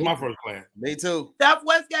 My first class. Me too.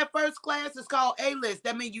 Southwest got first class. It's called A-list.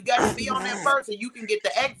 That means you got to be on there first, and you can get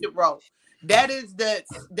the exit row. That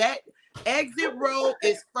exit row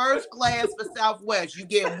is first class for Southwest. You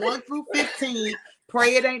get 1 through 15.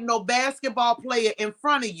 Pray it ain't no basketball player in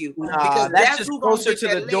front of you. Because that's just closer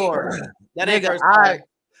to the door. That nigga,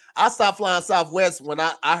 I stopped flying Southwest when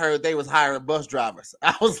I heard they was hiring bus drivers.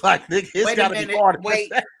 I was like, nigga, it's got to be harder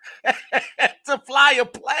to fly a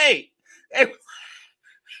plane.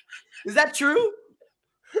 Is that true?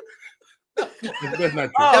 That's not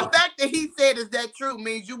true. The fact that he said is that true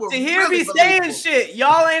means you were Tahir really be saying shit.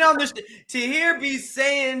 Y'all ain't on the Tahir be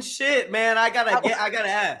saying shit, man. I gotta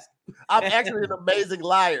ask. I'm actually an amazing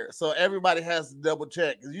liar, so everybody has to double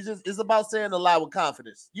check. It's about saying the lie with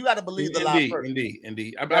confidence. You got to believe the lie first.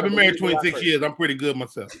 Indeed. I've been married 26 years. I'm pretty good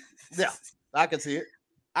myself. Yeah, I can see it.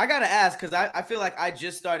 I gotta ask because I feel like I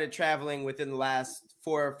just started traveling within the last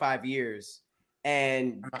 4 or 5 years,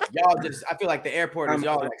 and y'all I feel like the airport is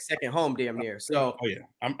y'all like second home damn near. So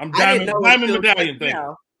I'm diamond medallion thing.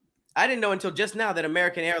 I didn't know until just now that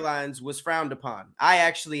American Airlines was frowned upon. I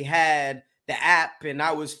actually had the app and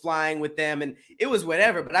I was flying with them and it was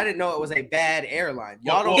whatever, but I didn't know it was a bad airline.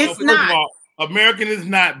 Y'all don't. It's not. All, American is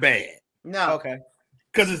not bad. No. Okay.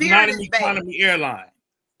 Because it's not an economy airline.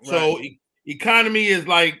 Right. So economy is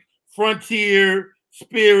like Frontier,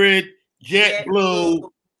 Spirit, JetBlue.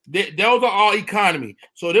 Those are all economy.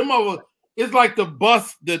 So them over. It's like the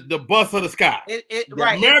bus, the bus of the sky.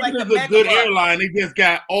 American is a good airline. They just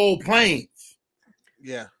got old planes.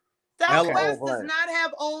 Yeah. Southwest does not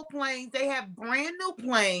have old planes. They have brand new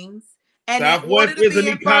planes. And Southwest is an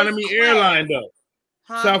economy airline, though.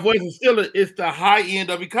 Huh? Southwest is still it's the high end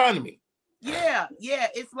of economy. Yeah.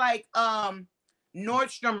 It's like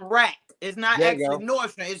Nordstrom Rack. It's not actually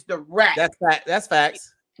Nordstrom. It's the Rack. That's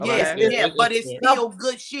facts. Yeah, but it's still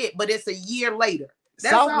good shit. But it's a year later.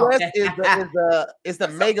 Southwest is the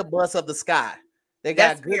mega bus of the sky. They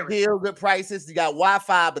got good deal, good prices. You got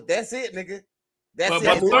Wi-Fi, but that's it, nigga. But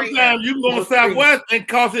sometimes you can go to Southwest and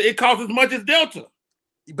it costs as much as Delta.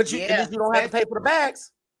 But you don't have to pay for the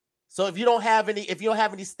bags. So if you don't have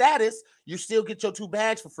any status, you still get your 2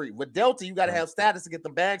 bags for free. With Delta, you got to have status to get the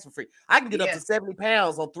bags for free. I can get up to 70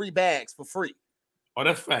 pounds on 3 bags for free. Oh,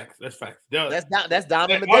 that's facts. That's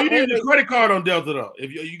dominant. All you need is a credit card on Delta, though.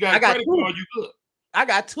 If you got a credit card, you good. I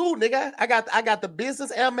got 2, nigga. I got the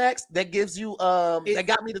business Amex that gives you that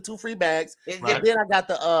got me the 2 free bags. Right. And then I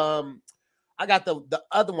got the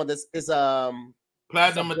other one that's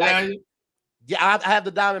platinum medallion. Yeah, I have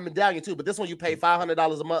the diamond medallion too, but this one you pay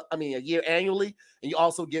 $500 a month. I mean, a year annually, and you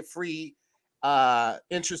also get free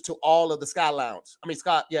interest to all of the Sky Lounge. The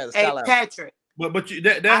Sky Lounge. Patrick. But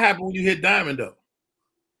that happened when you hit diamond though.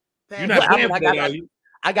 You're not paying for that, are you?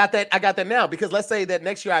 I got that now because let's say that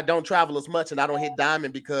next year I don't travel as much and I don't hit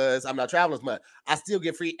diamond because I'm not traveling as much. I still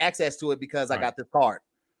get free access to it because I got this card.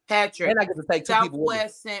 Patrick, and I get to take 2 people with me.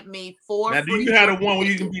 Southwest sent me 4. Now, do you have the one where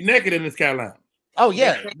you can be naked in the Sky Lounge? Oh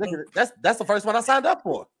yeah, that's the first one I signed up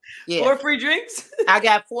for. Yeah, 4 free drinks. I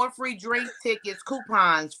got 4 free drink tickets,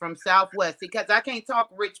 coupons from Southwest because I can't talk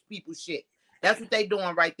rich people shit. That's what they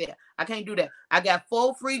doing right there. I can't do that. I got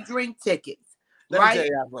 4 free drink tickets, right?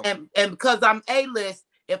 And because I'm A-list,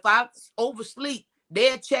 if I oversleep,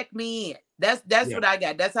 they'll check me in. That's what I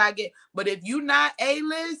got. That's how I get. But if you're not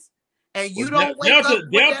A-list and you don't wake up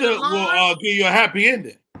with Delta will give you a happy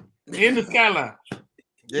ending in the Sky Lounge.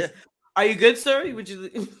 Yeah. Are you good, sir? Would you?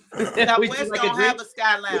 Southwest don't have a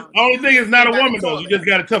Sky Lounge. The only thing is not a woman though. You just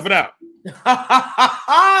got to tough it out.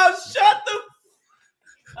 Shut the.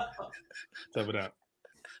 Tough it out.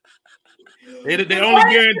 They only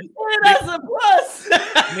guarantee that's a plus.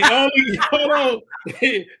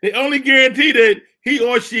 They only guarantee that he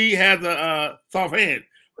or she has a soft hand,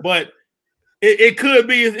 but it could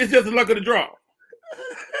be. It's just the luck of the draw.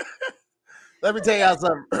 Let me tell y'all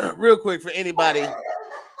something real quick for anybody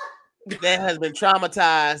that has been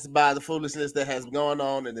traumatized by the foolishness that has gone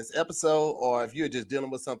on in this episode, or if you're just dealing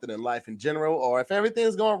with something in life in general, or if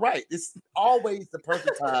everything's going right, it's always the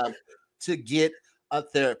perfect time to get a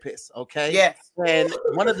therapist. Okay. Yes. And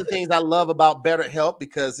one of the things I love about BetterHelp,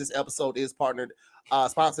 because this episode is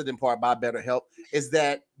sponsored in part by BetterHelp, is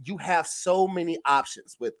that you have so many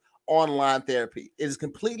options with online therapy. It is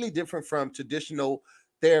completely different from traditional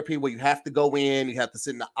therapy where you have to go in, you have to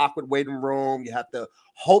sit in the awkward waiting room, you have to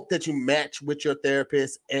hope that you match with your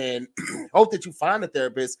therapist and hope that you find a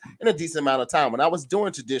therapist in a decent amount of time. When I was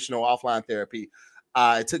doing traditional offline therapy,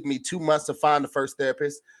 it took me 2 months to find the first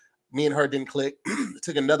therapist. Me and her didn't click. It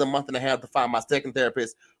took another month and a half to find my second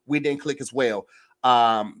therapist. We didn't click as well.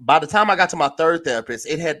 By the time I got to my third therapist,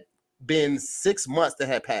 it had been 6 months that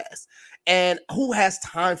had passed. And who has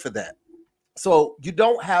time for that? So you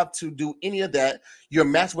don't have to do any of that. You're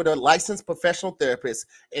matched with a licensed professional therapist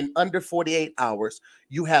in under 48 hours.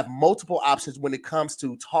 You have multiple options when it comes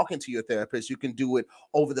to talking to your therapist. You can do it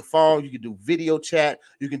over the phone. You can do video chat.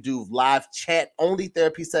 You can do live chat only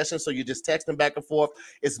therapy sessions. So you're just texting back and forth.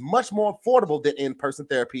 It's much more affordable than in-person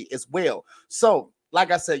therapy as well. So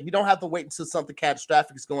like I said, you don't have to wait until something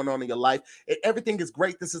catastrophic is going on in your life. If everything is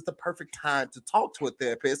great, this is the perfect time to talk to a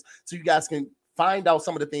therapist so you guys can find out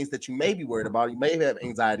some of the things that you may be worried about, you may have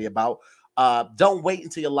anxiety about. Don't wait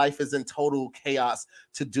until your life is in total chaos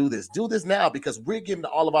to do this. Do this now, because we're giving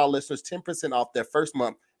all of our listeners 10% off their first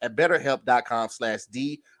month at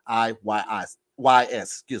BetterHelp.com/DIYS.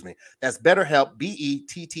 Excuse me. That's BetterHelp,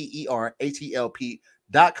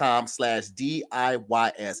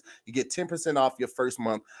 BetterHelp.com/DIYS. You get 10% off your first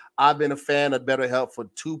month. I've been a fan of BetterHelp for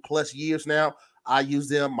 2+ years now. I use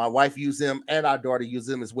them, my wife uses them, and our daughter uses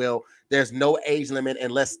them as well. There's no age limit,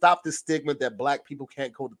 and let's stop the stigma that Black people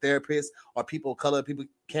can't go to therapists or people of color people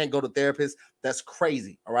can't go to therapists. That's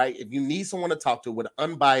crazy, all right? If you need someone to talk to with an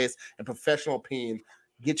unbiased and professional opinion,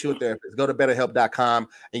 get you a therapist. Go to BetterHelp.com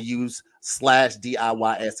and use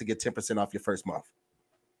 /DIYS to get 10% off your first month.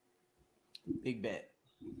 Big bet.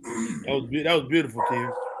 That was beautiful,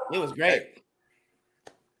 Tim. It was great.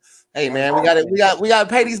 Hey man, we got to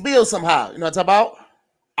pay these bills somehow. You know what I'm talking about?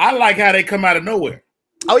 I like how they come out of nowhere.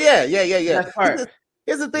 Oh yeah.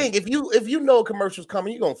 Here's the thing: if you know a commercial's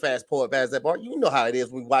coming, you're gonna fast forward past that part. You know how it is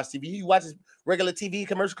when we watch TV. You watch this regular TV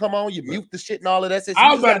commercial come on, you mute the shit and all of that. So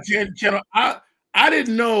I was about to change the channel. I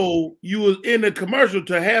didn't know you was in the commercial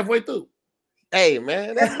till halfway through. Hey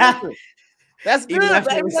man, that's good, baby. That's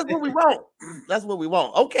what we want. That's what we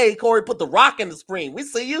want. Okay, Corey, put the rock in the screen. We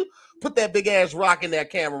see you. Put that big ass rock in that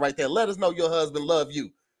camera right there. Let us know your husband love you.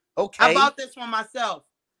 Okay. I bought this one myself.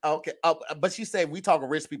 Okay. But you say we talking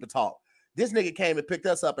rich people talk. This nigga came and picked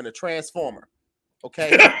us up in a Transformer.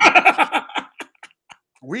 Okay.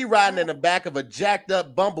 We riding in the back of a jacked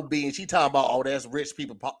up Bumblebee, and she talking about, oh, that's rich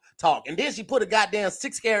people talk. And then she put a goddamn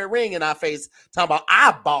 6-carat ring in our face, talking about,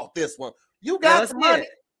 I bought this one. You got the money.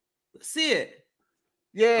 See it.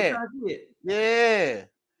 Yeah. Yeah.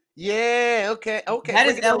 Yeah, okay. That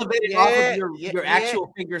is elevated off of your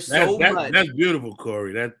actual finger so much. That's beautiful,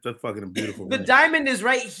 Corey. That's fucking beautiful. The diamond is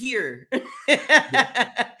right here.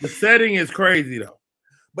 The setting is crazy though.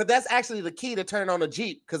 But that's actually the key to turn on a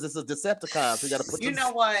Jeep, because it's a Decepticon. So you got to put. You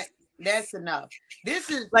know what? That's enough. This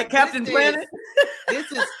is like Captain Planet.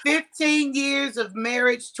 This is 15 years of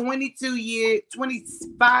marriage,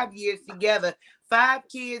 25 years together, 5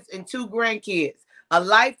 kids and 2 grandkids. A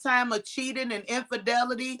lifetime of cheating and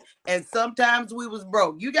infidelity, and sometimes we was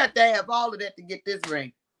broke. You got to have all of that to get this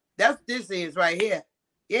ring. That's what this is right here.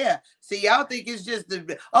 Yeah. See, y'all think it's just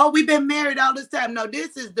we've been married all this time. No,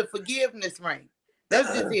 this is the forgiveness ring. That's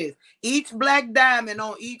what this is. Each black diamond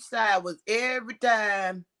on each side was every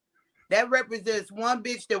time. That represents one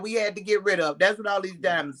bitch that we had to get rid of. That's what all these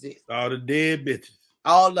diamonds is. All the dead bitches.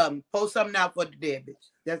 All of them. Post something out for the dead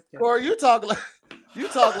bitch. That's Corey, you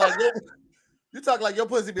talk like your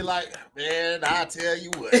pussy be like, man, I tell you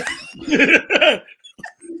what.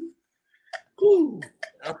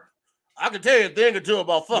 I can tell you a thing or two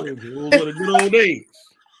about fucking. Those are the good old days.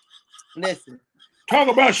 Listen. Talk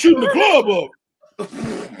about shooting the club up.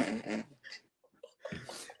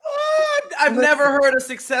 I've never heard a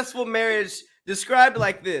successful marriage described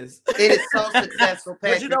like this. It is so successful,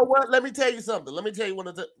 Patrick. But you know what? Let me tell you something. Let me tell you one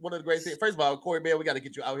of the great things. First of all, Corey, man, we got to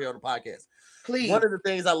get you out here on the podcast. Please. One of the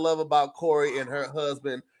things I love about Corey and her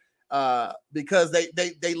husband, because they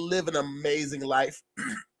live an amazing life.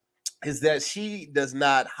 is that she does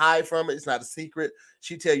not hide from it. It's not a secret.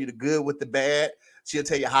 She tell you the good with the bad. She'll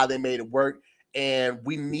tell you how they made it work. And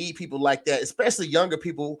we need people like that, especially younger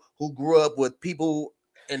people who grew up with people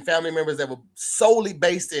and family members that were solely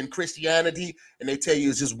based in Christianity. And they tell you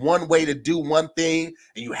it's just one way to do one thing.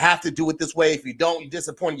 And you have to do it this way. If you don't, you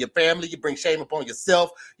disappoint your family. You bring shame upon yourself,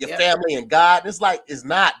 your family, and God. And it's like, it's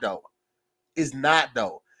not though. It's not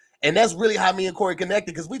though. And that's really how me and Corey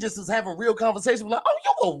connected, because we just was having real conversation. We're like, oh,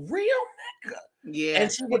 you a real nigga. Yeah.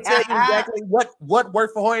 And she would tell you exactly what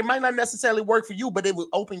worked for her. It might not necessarily work for you, but it would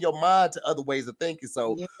open your mind to other ways of thinking.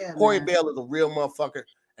 So Corey Bell is a real motherfucker,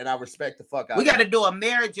 and I respect the fuck out of We got to do a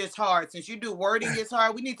marriage is hard. Since you do wording is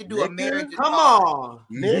hard, we need to do a marriage is Come hard. on.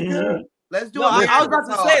 Nigga. Let's do No, a marriage I was about is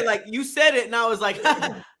to hard. say, like, you said it, and I was like,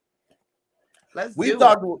 We were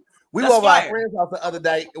over our friend's house the other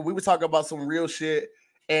day, and we were talking about some real shit.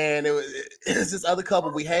 And it was this other couple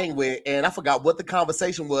we hang with, and I forgot what the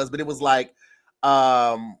conversation was, but it was like,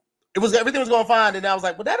 everything was going fine, and I was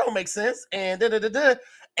like, well, that don't make sense, and and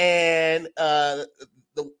the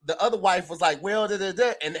other wife was like, well,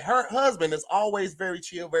 and her husband is always very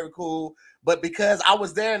chill, very cool, but because I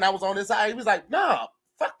was there and I was on this side, he was like, nah,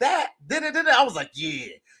 fuck that, I was like, yeah,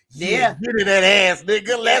 get in that ass,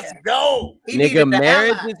 nigga, let's go, nigga.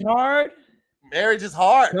 Marriage is hard. Marriage is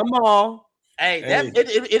hard. Come on. Hey,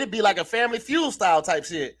 it'd be like a Family Feud style type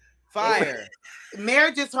shit. fire.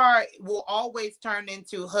 Marriage is hard will always turn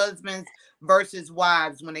into husbands versus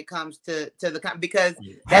wives when it comes to the because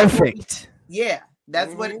perfect.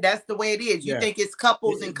 That's what that's the way it is. You think it's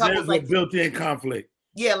couples and couples like built-in conflict.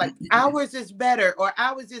 Yeah, like ours is better or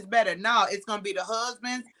ours is better. No, it's gonna be the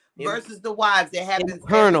husbands versus the wives that have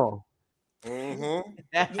internal.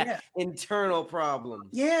 Internal problems.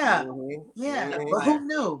 Yeah. But who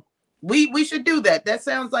knew? We should do that. That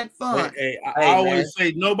sounds like fun. I always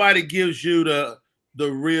say nobody gives you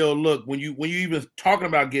the real look when you even talking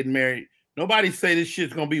about getting married. Nobody say this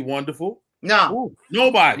shit's gonna be wonderful. No,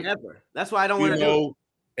 nobody. Never. That's why I don't want to do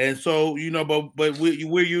it. And so but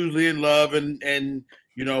we're usually in love, and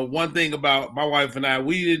one thing about my wife and I,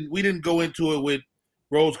 we didn't go into it with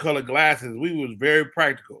rose-colored glasses. We was very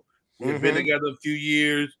practical. We've been together a few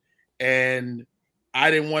years, and I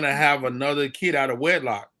didn't want to have another kid out of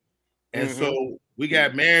wedlock. And so we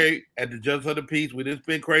got married at the Justice of the Peace. We didn't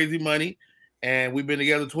spend crazy money, and we've been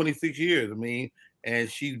together 26 years. I mean, and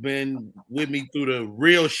she's been with me through the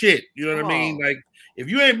real shit. You know what I mean? Like, if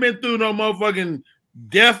you ain't been through no motherfucking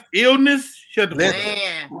death, illness, shut the fuck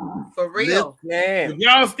up. For real. If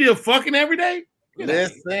y'all still fucking every day?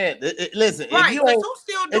 Listen. Right, who's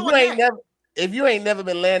still doing that? If you ain't never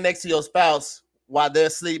been laying next to your spouse while they're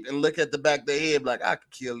asleep and look at the back of their head like, I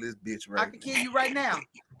could kill this bitch right now. I could kill you right now.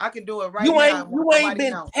 I can do it right now. You ain't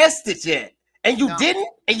been tested yet. And you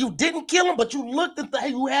didn't kill him, but you looked at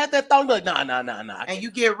you had that thought like, nah. And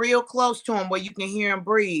you get real close to him where you can hear him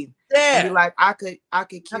breathe. Yeah. And you're like, I could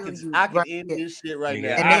kill you. I could end this shit right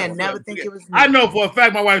now. And then never think it was me. I know for a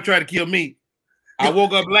fact my wife tried to kill me. I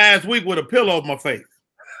woke up last week with a pillow over my face.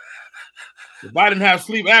 If I didn't have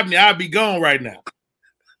sleep apnea, I'd be gone right now.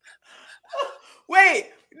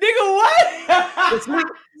 Wait, nigga, what?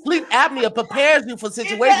 Sleep apnea prepares you for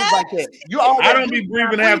situations like that. I don't be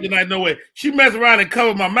breathing half the night, no way. She messed around and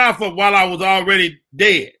covered my mouth up while I was already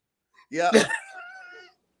dead. Yeah.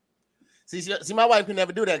 see, my wife can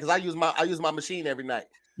never do that because I use my machine every night.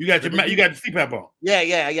 You got your CPAP on.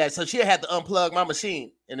 Yeah. So she had to unplug my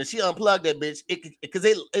machine, and if she unplugged that bitch, because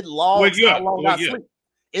it logs how long I sleep.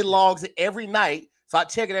 It logs it every night. So I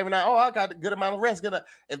check it every night. Oh, I got a good amount of rest.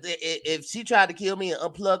 If she tried to kill me and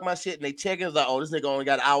unplug my shit and they check it, it's like, oh, this nigga only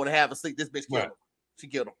got an hour and a half of sleep. This bitch killed him. She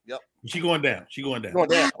killed him. Yep. She going down. Going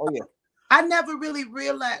down. Oh, yeah. I never really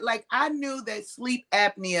realized, like, I knew that sleep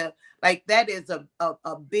apnea, like, that is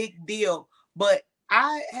a big deal. But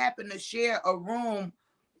I happened to share a room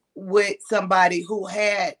with somebody who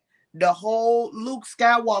had the whole Luke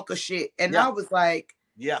Skywalker shit. And I was like,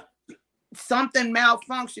 yeah. Something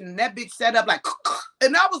malfunctioned and that bitch set up like,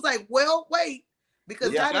 and I was like, well, wait,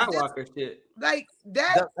 because that is shit. Like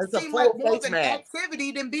that seemed like more of an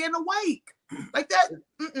activity than being awake. Like that.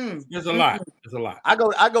 There's a lot. There's a lot.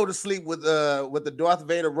 I go to sleep with the Darth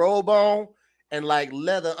Vader robe on and like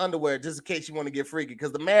leather underwear just in case you want to get freaky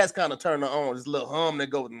because the mask kind of turned her on. This little hum that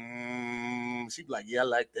goes. She's like, yeah, I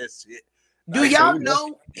like that shit. Do y'all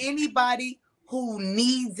know anybody who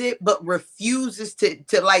needs it but refuses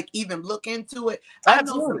to like even look into it? I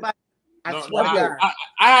know somebody. I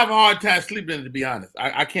have a hard time sleeping in it, to be honest.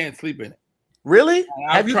 I can't sleep in it. Really?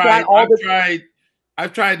 I've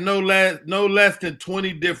tried no less than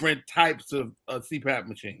 20 different types of CPAP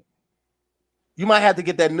machine. You might have to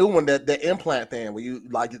get that new one, that the implant thing where you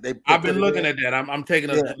like they. I've been looking at that. I'm taking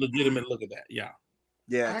a legitimate look at that. Yeah.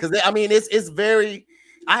 Yeah, because I mean it's very.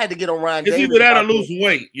 I had to get on Ryan. It's either that or lose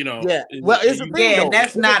weight, you know. Yeah, well, it's the thing. Yeah,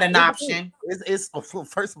 that's not an option. It's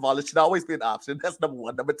first of all, it should always be an option. That's number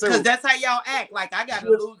one. Number two, because that's how y'all act. Like I gotta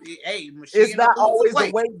lose it. Hey, it's not always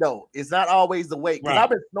the weight though. It's not always the weight because Right. I've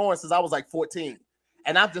been snoring since I was like 14,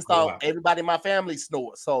 and I've just thought everybody in my family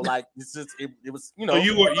snores. So like it's just it was you know. So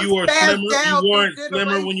you were slimmer. You weren't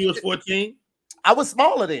slimmer when you was 14. I was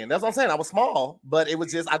smaller then. That's what I'm saying. I was small, but it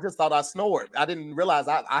was just I just thought I snored. I didn't realize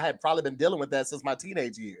I had probably been dealing with that since my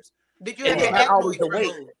teenage years. Did you have not always the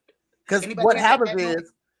weight? Because what happens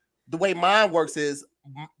is the way mine works is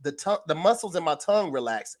the muscles in my tongue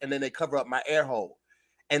relax and then they cover up my air hole,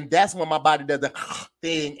 and that's when my body does the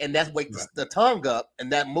thing, and that's wakes the tongue up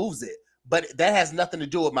and that moves it. But that has nothing to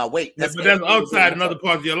do with my weight. But that's upside in other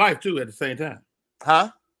parts of your life too. At the same time,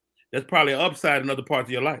 that's probably an upside in other parts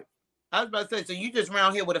of your life. I was about to say, so you just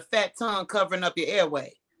around here with a fat tongue covering up your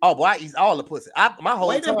airway. Oh boy, I eat all the pussy. My whole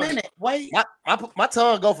Wait tongue, a minute. Wait. My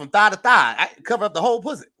tongue go from thigh to thigh. I cover up the whole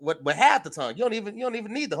pussy with half the tongue. You don't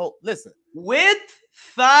even need the whole. Listen, with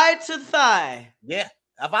thigh to thigh. Yeah,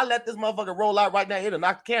 if I let this motherfucker roll out right now, it'll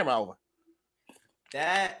knock the camera over.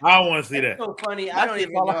 That I want to see that. So funny. I don't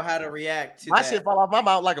even know how to react to my that. shit fall off my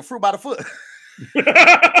mouth like a fruit by the foot.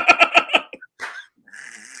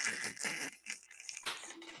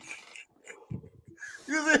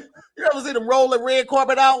 You ever see them rolling red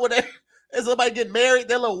carpet out when and somebody get married?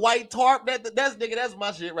 That little white tarp. That's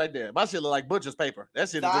my shit right there. My shit look like butcher's paper. That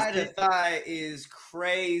shit thigh to thigh is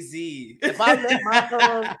crazy. If I let my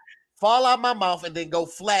tongue fall out my mouth and then go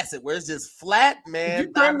flaccid, where it's just flat, man. Did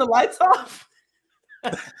you turn the lights off?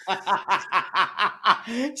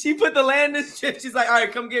 She put the landing strip. She's like, all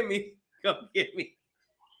right, come get me. Come get me.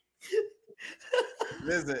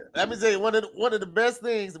 Listen, let me tell you, one of the best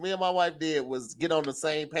things me and my wife did was get on the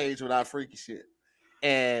same page with our freaky shit.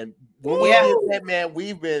 And when we did that, man,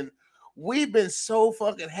 we've been so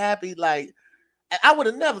fucking happy. Like, I would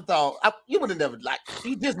have never thought you would have never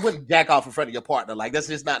you just wouldn't jack off in front of your partner. Like, that's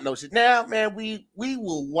just not no shit. Now, man, we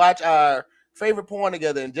will watch our favorite porn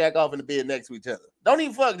together and jack off in the bed next to each other. Don't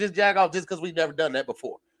even fuck, just jack off just because we've never done that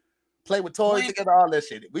before. Play with toys together, all that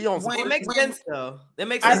shit. We on. It makes sense though. That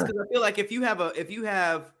makes sense because I feel like if you're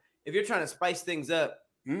trying to spice things up,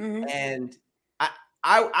 and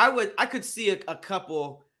I could see a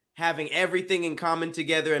couple having everything in common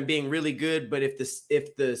together and being really good, but if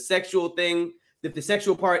the sexual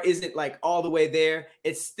part isn't like all the way there,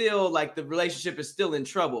 it's still like the relationship is still in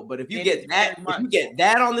trouble. But if you get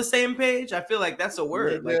that on the same page, I feel like that's a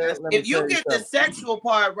word. If you get the sexual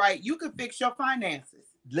part right, you can fix your finances.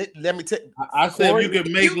 Let me tell you. I said if you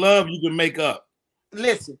can make love, you can make up.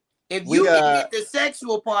 Listen, if you can get the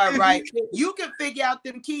sexual part right, you can figure out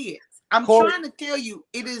them kids. I'm trying to tell you,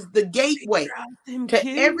 it is the gateway to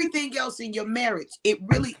everything else in your marriage. It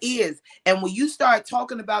really is. And when you start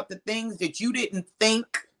talking about the things that you didn't think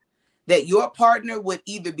that your partner would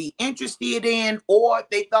either be interested in or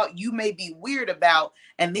they thought you may be weird about,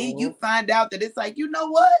 and then you find out that it's like, you know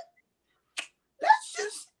what? Let's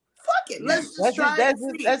just fuck it. Let's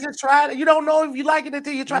just try it. You don't know if you like it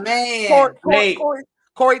until you try. Man,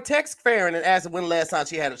 Corey text Farron and asked her when the last time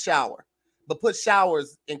she had a shower, but put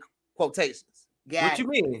showers in quotations. What you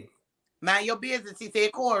mean? Mind your business, he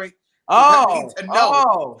said, Corey.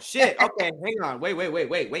 Oh, shit. Okay, hang on.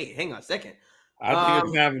 Wait. Hang on a second. I think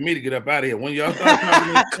it's time for me to get up out of here. When y'all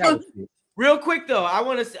start talking real quick though, I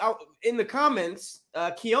want to in the comments,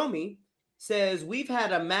 Kiyomi says we've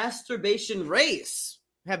had a masturbation race.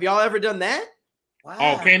 Have y'all ever done that? Wow.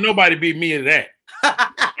 Oh, can't nobody beat me at that.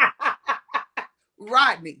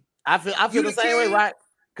 Rodney. I feel the same way, right?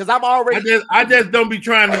 Because I'm already. I just don't be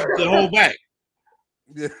trying to hold back.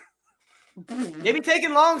 Yeah. They be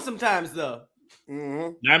taking long sometimes, though.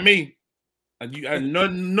 Mm-hmm. Not me.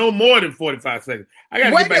 No more than 45 seconds. I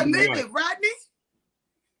gotta Wait get back a minute, Rodney.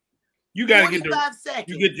 You gotta get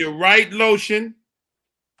you get your right lotion,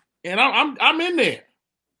 and I'm in there.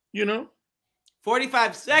 You know,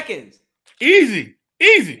 45 seconds. Easy,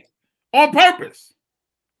 on purpose.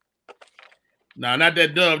 No, not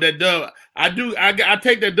that Dove. That Dove. I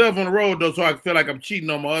take that Dove on the road though, so I feel like I'm cheating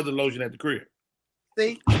on my other lotion at the crib.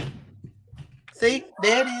 See,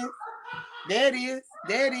 there it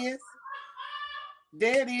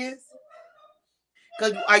is.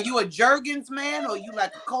 Cause are you a Jergens man or you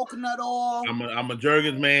like a coconut oil? I'm a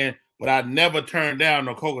Jergens man, but I never turn down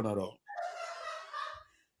no coconut oil.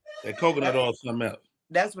 That coconut oil is something else.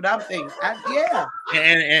 That's what I'm thinking. Yeah.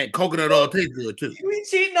 And coconut oil tastes good too. You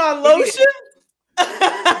cheating on lotion?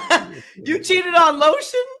 You cheated on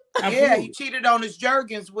lotion? Absolutely. Yeah, he cheated on his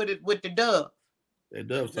Jergens with the Dove. That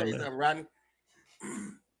Dove something, Rodney.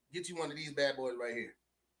 Get you one of these bad boys right here.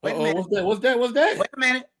 Wait a minute. What's that? Wait a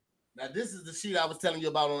minute. Now this is the sheet I was telling you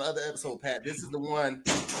about on the other episode, Pat. This is the one.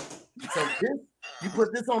 So this, you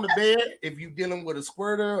put this on the bed if you're dealing with a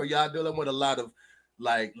squirter or y'all dealing with a lot of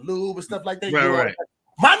like lube and stuff like that. Right.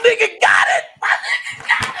 My nigga got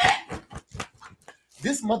it.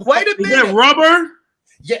 This motherfucker. Wait a minute. Is that rubber?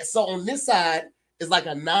 Yeah. So on this side is like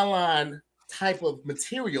a nylon type of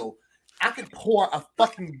material. I could pour a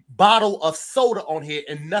fucking bottle of soda on here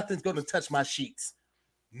and nothing's gonna touch my sheets.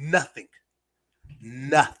 Nothing.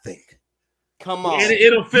 Come on.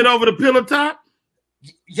 It'll fit over the pillow top.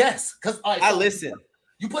 Yes, because I listen.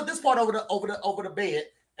 You put this part over the bed,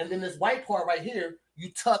 and then this white part right here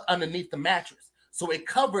you tuck underneath the mattress, so it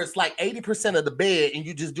covers like 80% of the bed, and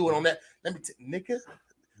you just do it on that. Let me, nigga.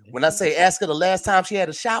 When I say ask her the last time she had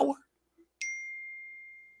a shower,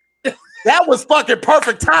 that was fucking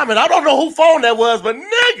perfect timing. I don't know who phone that was, but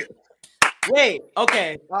nigga. Wait,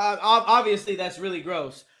 okay. Obviously that's really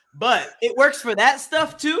gross, but it works for that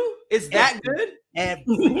stuff too. Is that good?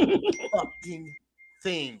 Every fucking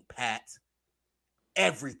thing, Pat.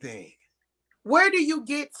 Everything. Where do you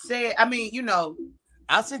get said? I mean,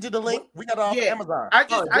 I'll send you the link. We got it off Amazon.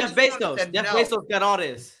 Jeff Bezos. Jeff Bezos got all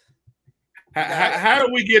this. How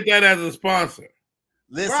do we get that as a sponsor?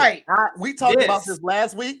 Listen, right. We talked about this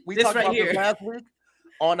last week. We talked right about here. this last week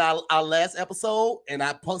on our last episode, and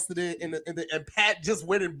I posted it in the and Pat just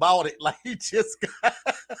went and bought it. Like he just got.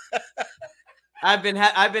 I've been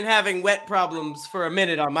having wet problems for a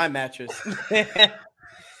minute on my mattress.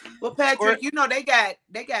 Well, Patrick, they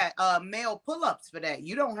got male pull-ups for that.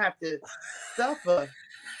 You don't have to suffer.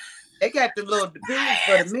 They got the little pillows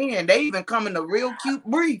for the men. They even come in a real cute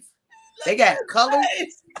brief. They got colors.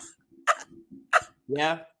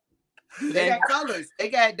 Yeah. They got colors. They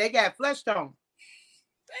got flesh tone.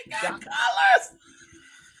 They got colors.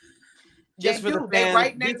 Just for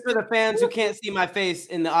the fans who can't see my face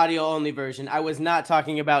in the audio only version, I was not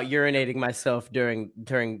talking about urinating myself during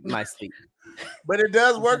my sleep. But it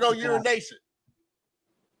does work on urination.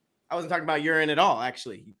 I wasn't talking about urine at all,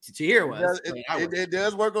 actually. To hear was. It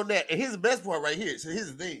does work on that. And here's the best part right here. So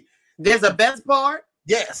here's the thing. There's a best part?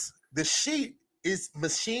 Yes. The sheet is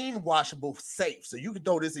machine washable safe. So you can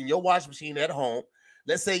throw this in your washing machine at home.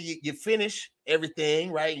 Let's say you finish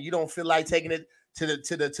everything, right? And you don't feel like taking it to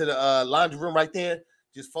the laundry room right there.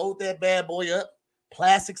 Just fold that bad boy up,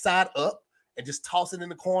 plastic side up, and just toss it in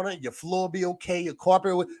the corner. Your floor will be okay. Your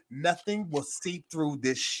carpet nothing will seep through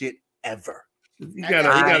this shit ever. You got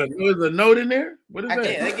a note in there? What is that?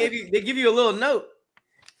 Yeah, they give you a little note.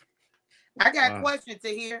 I got a question to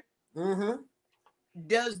hear. Mm-hmm.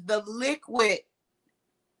 Does the liquid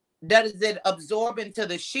absorb into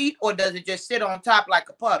the sheet, or does it just sit on top like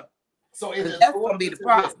a puddle? So that's gonna be the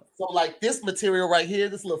problem. So like this material right here,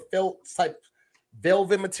 this little felt type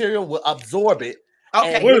velvet material will absorb it.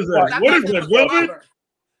 Okay. What is that? What is that? Velvet?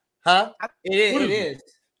 Huh? It is.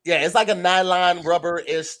 Yeah, it's like a nylon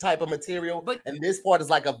rubber-ish type of material, and this part is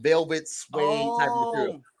like a velvet suede type of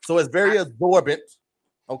material. So it's very absorbent,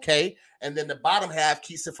 okay? And then the bottom half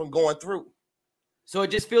keeps it from going through. So it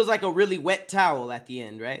just feels like a really wet towel at the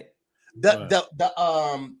end, right?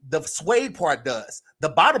 The suede part does. The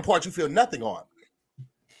bottom part you feel nothing on.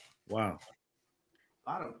 Wow.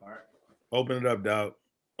 Bottom part. Open it up, dog.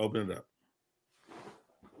 Open it up.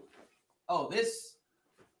 Oh, this.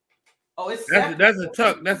 Oh, it's that's a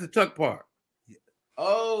tuck. That's the tuck part.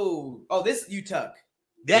 Oh, this you tuck.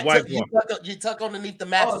 That you tuck underneath the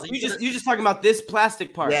mattress. Oh, so you just talking about this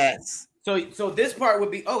plastic part. Yes. So this part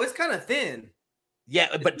would be. Oh, it's kind of thin. Yeah,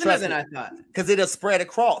 it's but trust than me, I thought, because it'll spread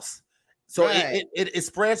across. So right. it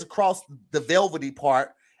spreads across the velvety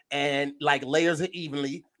part and like layers it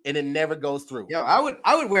evenly, and it never goes through. Yo, I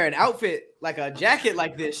would wear an outfit like a jacket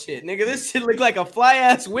like this shit, nigga. This shit look like a fly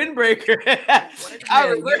ass windbreaker.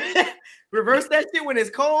 I reverse that shit when it's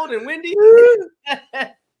cold and windy.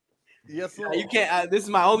 Yes, sir. You can't. This is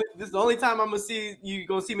the only time I'm gonna see you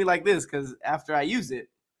gonna see me like this, because after I use it,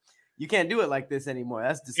 you can't do it like this anymore.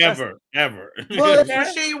 That's disgusting. Ever. Well, it's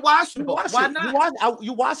machine washable. Why not?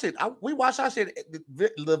 You wash it. We wash our shit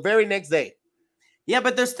the very next day. Yeah,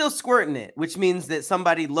 but they're still squirting it, which means that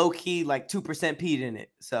somebody low key like 2% peed in it.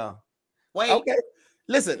 So wait. Okay.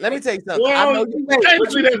 Listen, let me tell you something. Well, I know that's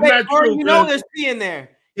not true. You know there's pee in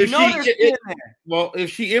there. Well, if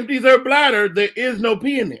she empties her bladder, there is no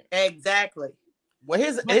pee in there. Exactly. Well,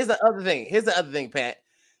 here's the other thing. Here's the other thing, Pat.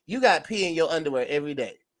 You got pee in your underwear every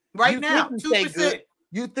day. Right now, 2%.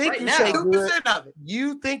 You think right you now, shake 2% good. of it.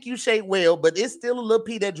 You think you shake well, but it's still a little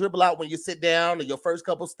pee that dribble out when you sit down or your first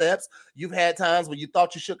couple steps. You've had times when you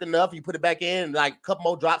thought you shook enough, you put it back in, and like a couple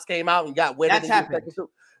more drops came out and got wetter. That's happened.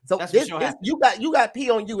 So this you got pee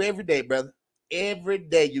on you every day, brother. Every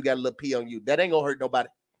day you got a little pee on you. That ain't gonna hurt nobody.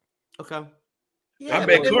 Okay. Yeah, I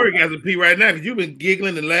bet Corey got some pee right now because you've been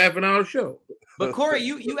giggling and laughing all the show. But Corey,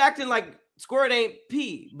 you acting like squirt ain't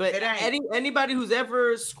pee. But anybody who's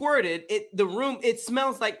ever squirted, it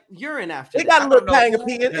smells like urine after. It got a little tang of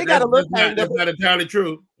pee. It got a little tang. That's not entirely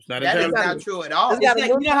true. It's not entirely not true at all.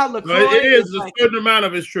 You know how LaCroix it is a certain amount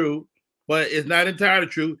of it's true, but it's not entirely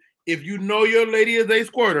true. If you know your lady is a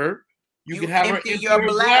squirter, you can have her empty your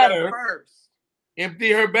bladder first.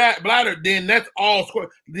 Empty her bladder, then that's all squirt.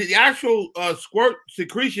 The actual squirt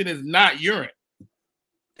secretion is not urine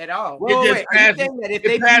at all. Well, wait, are you saying that if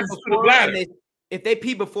they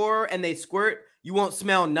pee before and they squirt, you won't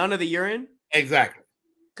smell none of the urine? Exactly.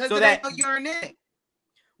 Because there ain't no urine in it.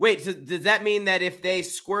 Wait, so does that mean that if they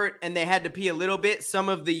squirt and they had to pee a little bit, some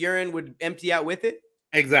of the urine would empty out with it?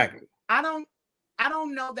 Exactly. I don't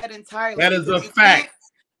know that entirely. That is a fact.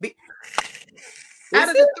 Out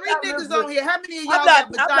of the 3 niggas on here, how many of y'all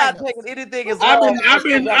got vaginas? I'm not taking anything as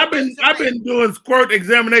I've been doing squirt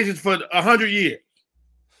examinations for 100 years.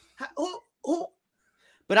 Who?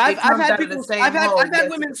 But I've had people. I've had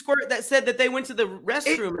women squirt that said that they went to the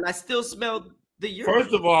restroom and I still smelled the urine.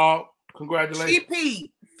 First of all, congratulations. She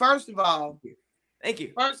peed. First of all, thank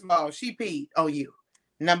you. First of all, she peed on you.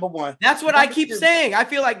 Number one. That's what I keep saying. I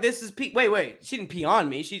feel like this is pee. Wait. She didn't pee on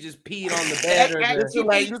me. She just peed on the bed.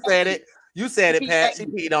 You said it. You said it, Pat. She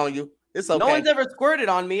peed on you. It's okay. No one's ever squirted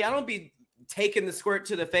on me. I don't be taking the squirt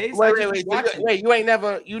to the face. Wait.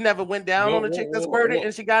 You never went down on a chick that squirted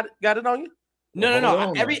and she got it on you?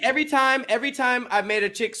 No. Every time I made a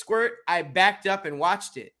chick squirt, I backed up and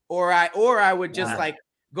watched it, or I would just like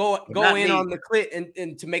go in on the clit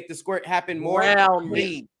and to make the squirt happen more. Around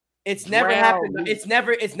me. It's never happened. It's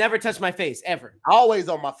never touched my face ever. Always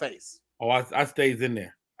on my face. Oh, I stays in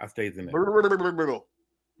there.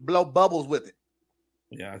 Blow bubbles with it.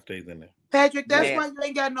 Yeah, I stays in there. Patrick, that's why you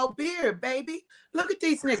ain't got no beard, baby. Look at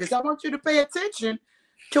these niggas. I want you to pay attention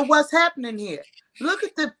to what's happening here. Look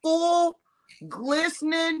at the full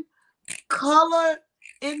glistening color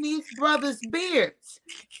in these brothers' beards.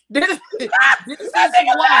 This is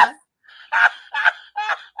why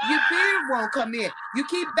your beard won't come in. You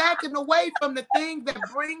keep backing away from the thing that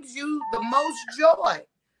brings you the most joy.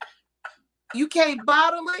 You can't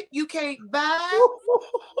bottle it. You can't buy it.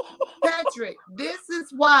 Patrick, this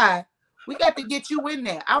is why we got to get you in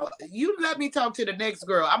there. You let me talk to the next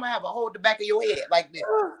girl. I'm going to have a hold the back of your head like this.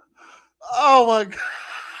 Oh, my God.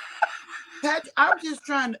 Patrick, I'm just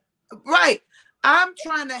trying to, right. I'm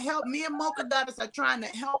trying to help. Me and Mocha Goddess are trying to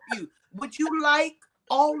help you. Would you like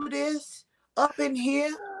all of this up in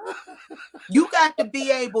here? You got to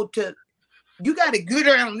be able to. You got to get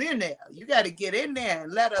down in there. You got to get in there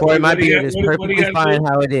and let us. Boy, my beard is perfectly fine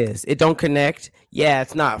how it is. It don't connect. Yeah,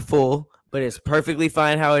 it's not full, but it's perfectly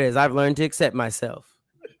fine how it is. I've learned to accept myself.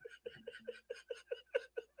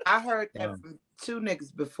 I heard that from 2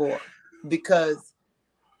 niggas before because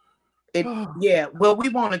well, we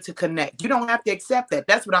wanted to connect. You don't have to accept that.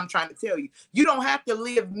 That's what I'm trying to tell you. You don't have to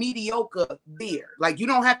live mediocre beard. Like you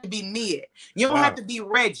don't have to be mid. You don't have to be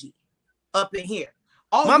Reggie up in here.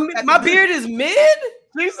 My beard is mid?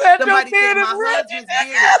 She said somebody said my husband's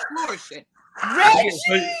beard is flourishing.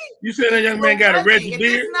 Reggie! You said that young man got a Reggie beard?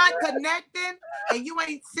 If it's not connecting and you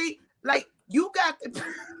ain't see, like, you got the...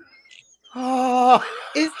 Oh,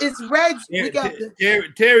 it's Reggie. Yeah, we got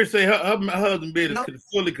Terry say her husband's beard is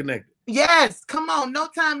fully connected. Yes, come on. No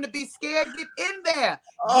time to be scared. Get in there.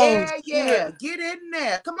 Oh, yeah. Get in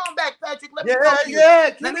there. Come on back, Patrick. Let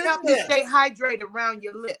me help you stay hydrated around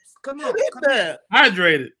your lips. Come on.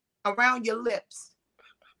 Hydrated. Around your lips.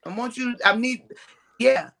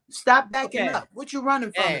 Stop backing up. What you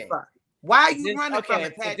running from it for? Why are you running from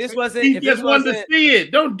it, Patrick? He just wanted to see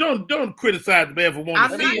it. Don't criticize the man for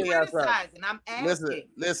wanting to see it. I'm not criticizing. I'm asking.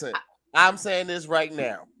 Listen. I'm saying this right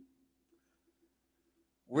now.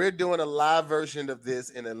 We're doing a live version of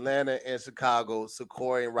this in Atlanta and Chicago. So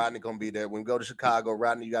Corey and Rodney gonna be there. When we go to Chicago,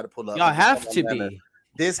 Rodney, you got to pull up. Y'all have to be.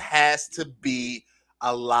 This has to be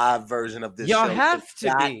a live version of this. Y'all show. have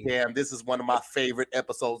to be. Damn, this is one of my favorite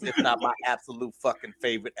episodes, if not my absolute fucking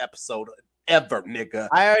favorite episode ever, nigga.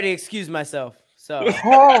 I already excused myself. So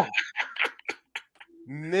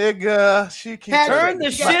nigga, she keeps turn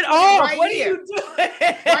the shit off. Right, what are you doing?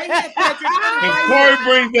 Right here, Patrick. If Corey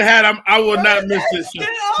brings the hat, I will not miss this show.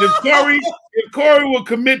 If Corey will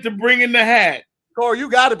commit to bringing the hat, Corey, you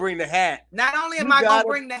got to bring the hat. Not only am I gonna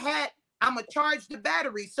bring the hat, I'ma charge the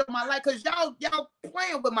battery so my light, cause y'all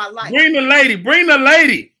playing with my light. Bring the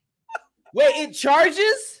lady. Wait, it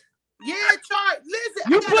charges? Yeah, charge.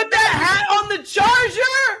 Listen, you put that hat on the charger?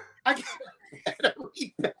 I got a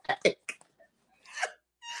battery pack.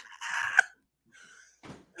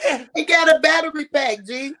 It got a battery pack,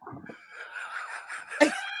 G.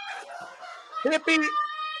 Hippie,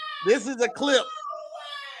 this is a clip.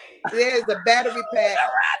 There's a battery pack.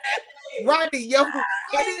 Rodney, your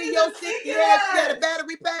 60 ass got a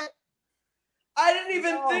battery pack. I didn't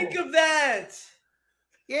even think of that.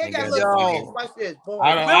 Yeah, got a little serious. Watch this.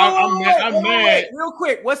 I'm mad. Real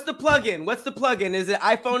quick, what's the plug-in? Is it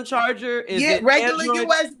iPhone charger? Is it regular Android?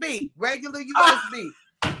 USB? Regular USB.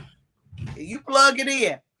 You plug it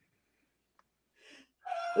in.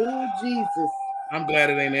 Oh, Jesus. I'm glad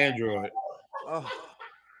it ain't Android. Oh.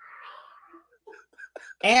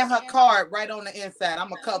 And her card right on the inside. I'm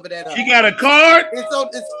gonna cover that up. She got a card?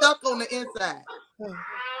 It's stuck on the inside.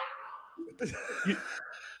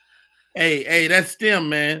 Hey, that's STEM,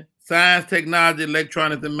 man. Science, technology,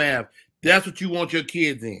 electronics, and math. That's what you want your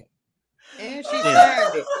kids in. And she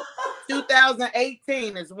signed it.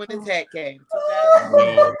 2018 is when this hat came.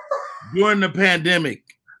 During the pandemic.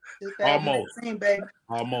 Almost. Baby.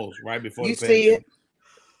 Almost, right before you the pandemic. see it.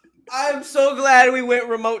 I'm so glad we went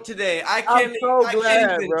remote today. I can't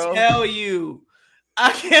even tell you.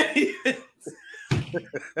 I can't even.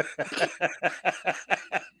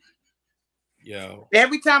 Yo.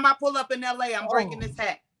 Every time I pull up in LA, I'm breaking this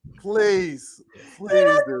hat. Please,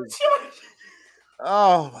 dude.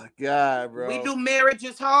 Oh my God, bro. We do marriage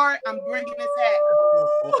is hard. I'm bringing this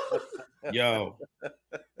hat. Yo.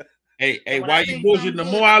 Hey, why you bullshitting? The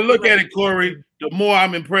more I look at it, Corey, the more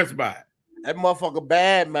I'm impressed by it. That motherfucker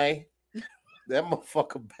bad, man. That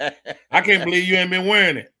motherfucker bad. I can't believe you ain't been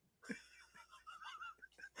wearing it.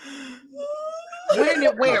 Wearing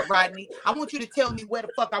it where, Rodney? I want you to tell me where the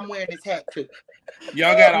fuck I'm wearing this hat to.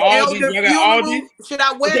 Y'all got all these. Y'all got all these. Should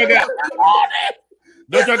I wear it?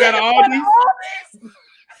 Don't y'all got all these?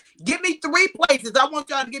 Give me 3 places. I want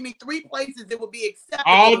y'all to give me 3 places that would be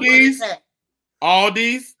acceptable. All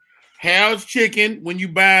these. Hell's Chicken when you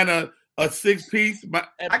buying a 6-piece.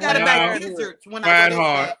 I gotta buy gizzards when I go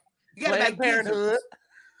hard. You gotta buy gizzards.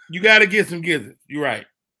 You gotta get some gizzards. You're right.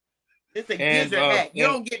 It's a gizzard hat. You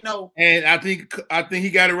don't get no. And I think he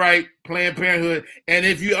got it right. Planned Parenthood. And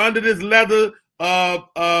if you're under this leather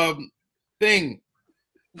thing,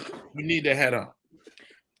 you need that hat on.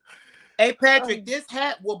 Hey Patrick, this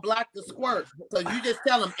hat will block the squirt because you just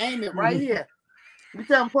tell him aim it right here. You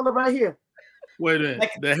tell him pull it right here. Wait a minute.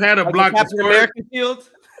 The hat will block the squirt. American Field.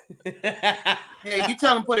 Yeah, you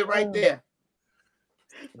tell him put it right there.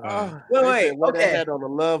 Wait. Okay. That hat on the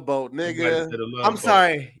Love Boat, nigga. I'm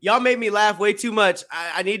sorry. Y'all made me laugh way too much.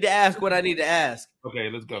 I need to ask what I need to ask. Okay,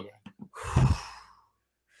 let's go.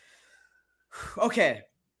 Okay.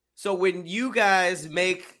 So when you guys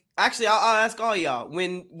make, actually, I'll ask all y'all.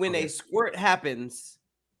 When a squirt happens,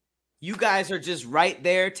 you guys are just right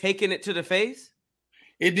there taking it to the face?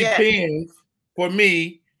 It depends for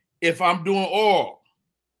me if I'm doing oral.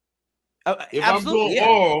 If I'm doing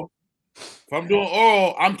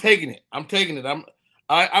oral, I'm taking it. I'm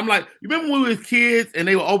like, you remember when we was kids and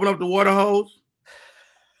they would open up the water hose?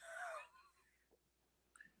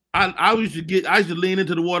 I used to lean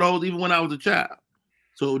into the water hose even when I was a child.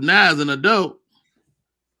 So now as an adult,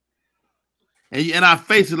 and I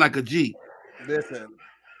face it like a G. Listen,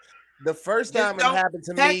 the first time it happened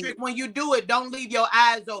to Patrick, me, when you do it, don't leave your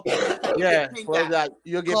eyes open. You'll get pink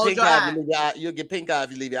eye. You'll get pink eye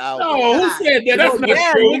if you leave your eyes open. No, who said that? That's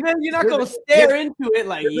not true. You're not gonna stare into it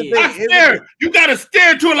like You gotta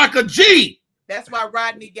stare into it like a G. That's why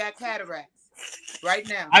Rodney got cataracts right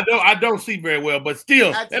now. I don't see very well, but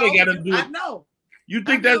still, that ain't got to do it. I know. You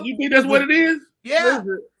think that's what it is? Yeah.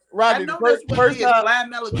 Listen, Rodney, I know first time, blind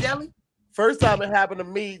mellow jelly. First time it happened to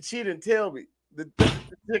me, she didn't tell me. The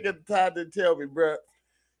chick at the time didn't tell me, bro.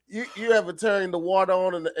 You ever turn the water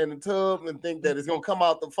on in the tub and think that it's gonna come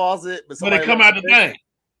out the faucet, but it come out the thing?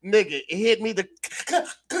 Nigga, it hit me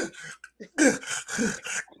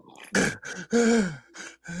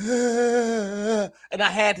and I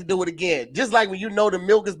had to do it again. Just like when you know the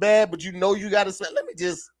milk is bad, but you know you gotta say,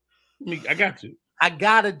 I got to. I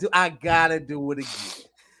gotta do it again.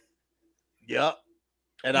 Yep.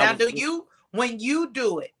 And now, when you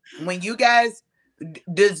do it, when you guys,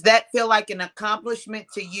 does that feel like an accomplishment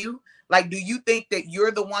to you? Like, do you think that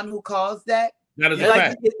you're the one who caused that? That is a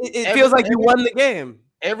fact. It feels like you won the game.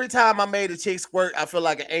 Every time I made a chick squirt, I feel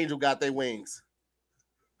like an angel got their wings.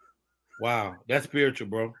 Wow, that's spiritual,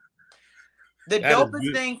 bro. The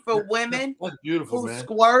dopest thing for women that's beautiful, who man.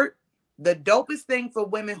 squirt The dopest thing for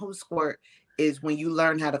women who squirt is when you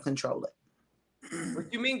learn how to control it. What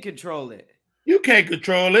do you mean control it? You can't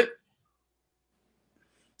control it.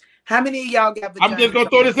 How many of y'all got? I'm just gonna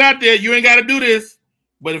throw this out there. You ain't got to do this,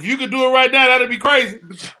 but if you could do it right now, that'd be crazy.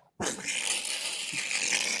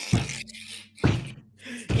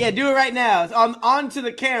 Yeah, do it right now. On to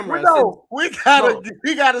the camera. No, we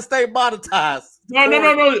gotta stay monetized. No. We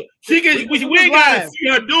ain't gotta see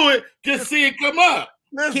her do it. Just see it come up.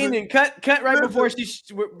 Keenan, cut right before she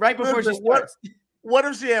starts. What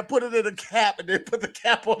if she had put it in a cap and then put the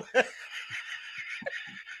cap on it?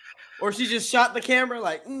 Or she just shot the camera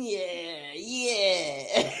like, yeah.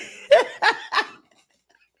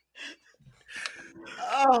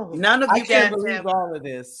 Oh, none of you guys believe all of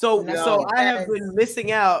this. So I have been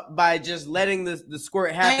missing out by just letting the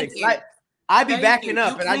squirt happen. I be backing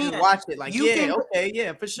up and I just watch it like,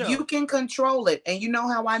 yeah, for sure. You can control it. And you know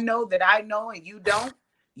how I know that I know and you don't?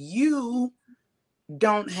 You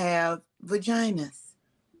don't have vaginas.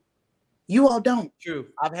 You all don't. True.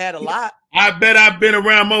 I've had a lot. I bet I've been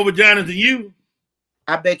around more vaginas than you.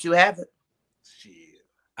 I bet you haven't. Shit.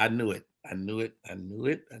 I knew it. I knew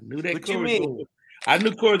that. What you mean? I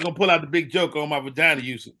knew Corey's gonna pull out the big joke on my vagina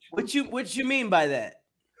usage. What you mean by that?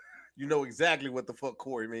 You know exactly what the fuck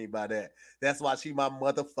Corey mean by that. That's why she my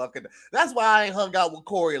motherfucking. That's why I ain't hung out with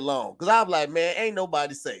Corey alone. Cause I'm like, man, ain't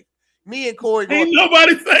nobody safe. Me and Corey ain't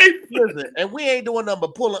nobody safe. Listen, and we ain't doing nothing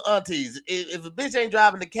but pulling aunties. If a bitch ain't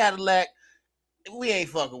driving the Cadillac, we ain't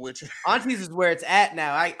fucking with you. Aunties is where it's at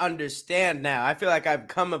now. I understand now. I feel like I've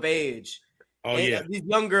come of age. Oh yeah, these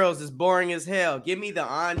young girls is boring as hell. Give me the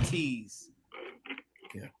aunties.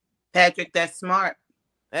 Yeah, Patrick, that's smart.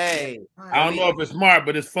 Hey, I don't know if it's smart,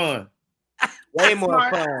 but it's fun. Way more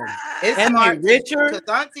fun. It's smart, richer because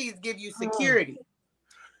aunties give you security.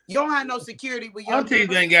 You don't have no security with your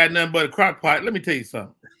aunties ain't got nothing but a crock pot. Let me tell you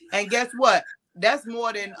something. And guess what? That's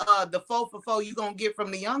more than the 4 for 4 you gonna get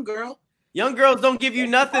from the young girl. Young girls don't give you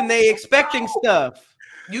nothing. They expecting stuff.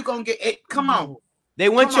 You gonna get it. Come on. They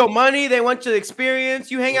want your money. They want your experience.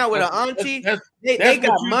 You hang out with an auntie. They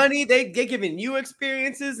got money. They giving you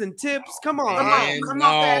experiences and tips. Come on. Come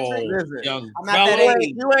on, Patrick. Listen, I'm at that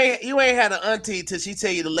age. You ain't had an auntie till she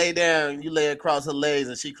tell you to lay down. You lay across her legs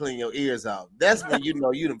and she clean your ears out. That's when you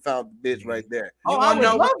know you done found the bitch right there. Oh, I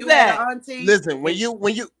love that. Auntie. Listen, when you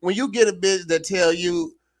get a bitch that tell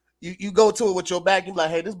you. You go to it with your back. You be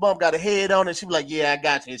like, hey, this bum got a head on it. She be like, yeah, I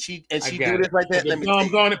got you. And she do this right there. Let me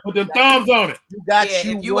thumbs on it. Put them thumbs on it. You got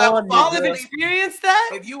you. If you ever fall asleep,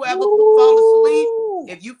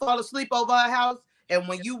 if you fall asleep over her house, and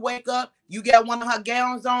when you wake up, you got one of her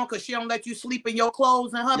gowns on because she don't let you sleep in your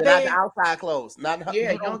clothes in her bed. Not the outside clothes. Not her.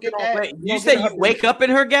 Yeah, you don't get that. Wait, you say you wake up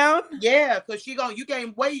in her gown? Yeah, because you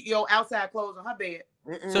can't wait your outside clothes on her bed.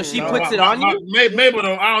 So she puts it on you. Mabel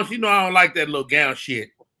don't. She know I don't like that little gown shit.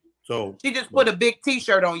 So she just put a big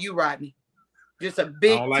T-shirt on you, Rodney. Just a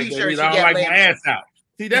big T-shirt. I don't like my ass out.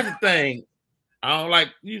 See, that's the thing. I don't like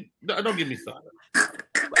you. Don't get me started.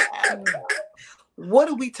 What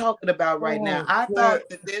are we talking about right now? I thought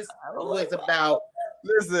that this was about.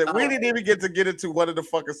 Listen, we didn't even get into one of the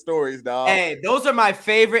fucking stories, dog. Hey, those are my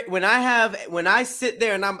favorite. When I sit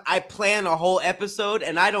there and I plan a whole episode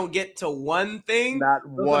and I don't get to one thing. Not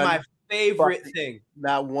one. My favorite thing.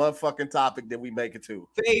 Not one fucking topic that we make it to.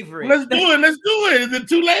 Favorite. Let's do it. Is it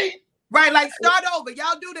too late? Right, like start over.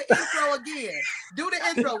 Y'all do the intro again. Do the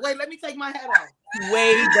intro. Wait, let me take my hat off.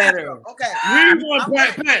 Way better. Okay. Read one,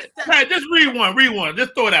 Pat. Just read one. Read one.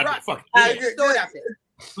 Just throw it out there. Fuck it. Just throw it out there.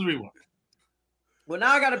 Just read one. Well,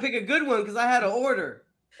 now I got to pick a good one because I had an order.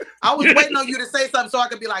 I was waiting on you to say something so I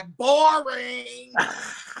could be like, boring.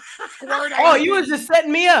 Oh, you was just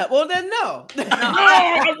setting me up. Well, then no. No,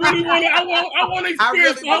 I really want to. I want to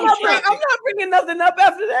experience. I'm not bringing nothing up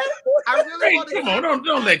after that. I really want to. Come on,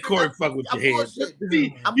 don't let Corey fuck with your head.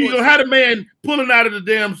 You know how the man pulling out of the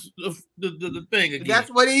damn the thing again. That's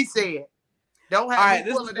what he said. Don't have. All right,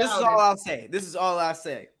 this is all I'll say. This is all I'll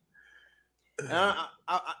say.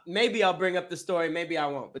 Maybe I'll bring up the story. Maybe I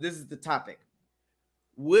won't. But this is the topic.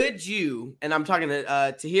 Would you? And I'm talking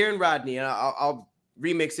to Tahir and Rodney, and I'll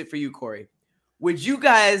remix it for you, Corey. Would you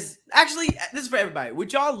guys actually? This is for everybody.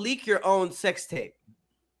 Would y'all leak your own sex tape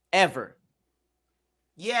ever?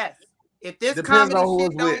 Yes. If this comedy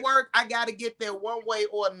shit don't work, I gotta get there one way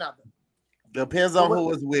or another. Depends on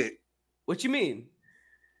who it's with. What you mean?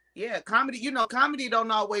 Yeah, comedy. You know, comedy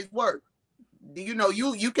don't always work. You know,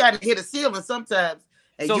 you gotta hit a ceiling sometimes.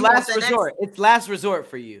 And so last resort. It's last resort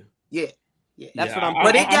for you. Yeah. That's what I'm.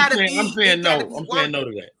 But it gotta be. I'm saying no. I'm saying no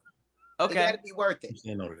to that. Okay. It gotta be worth it. I'm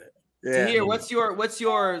saying no to that. Tahir, what's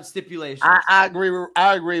your stipulation? I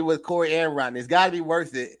agree with Corey and Rodney. It's got to be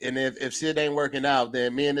worth it. And if shit ain't working out,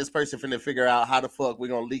 then me and this person finna figure out how the fuck we're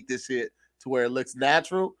gonna leak this shit to where it looks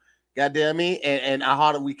natural. Goddamn me, and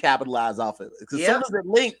how do we capitalize off of it? Because as soon as it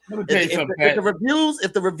link,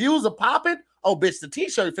 if the reviews are popping, oh bitch, the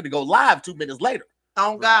t-shirt finna go live 2 minutes later.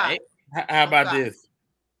 Oh God. Right? How about this?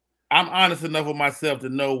 I'm honest enough with myself to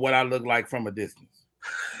know what I look like from a distance.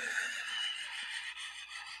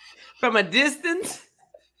 From a distance?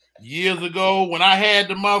 Years ago, when I had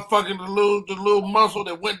the motherfucking the little muscle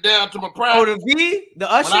that went down to my pride. Oh, the V? The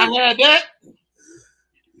usher? When I had that,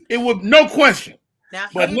 it was no question. Now,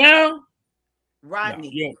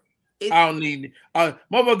 Rodney, I don't need it.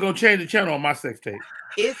 Motherfucker gonna change the channel on my sex tape.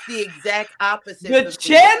 It's the exact opposite. The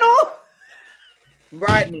channel?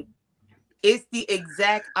 Rodney, it's the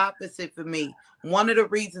exact opposite for me. One of the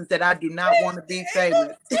reasons that I do not want to be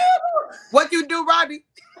famous. What you do, Rodney?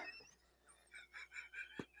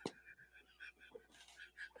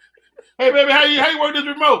 Hey, baby, how you work this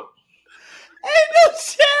remote? Ain't no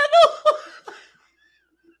channel.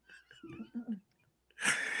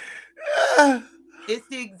 It's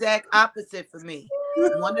the exact opposite for me.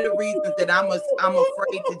 One of the reasons that I'm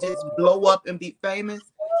afraid to just blow up and be famous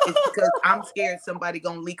is because I'm scared somebody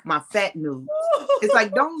gonna leak my fat nudes. It's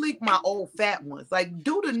like, don't leak my old fat ones. Like,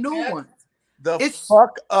 do the new ones.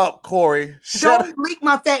 Fuck up, Corey. Don't leak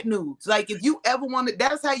my fat nudes. Like, if you ever wanted,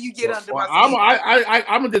 that's how you get under my skin.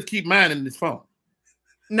 I'm gonna just keep mine in this phone.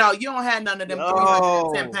 No, you don't have none of them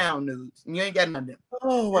 310-pound nudes. You ain't got none of them.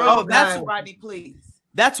 Oh, that's Rodney, please.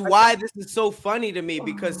 That's why this is so funny to me,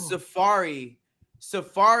 because Safari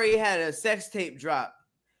had a sex tape drop,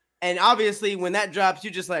 and obviously when that drops,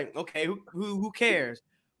 you're just like, okay, who cares?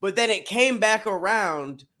 But then it came back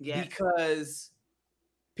around because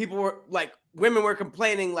people were like, women were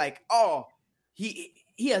complaining like, oh, he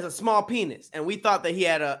has a small penis, and we thought that he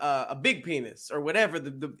had a big penis or whatever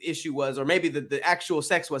the issue was, or maybe the actual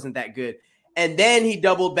sex wasn't that good. And then he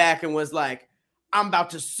doubled back and was like, I'm about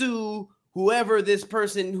to sue whoever this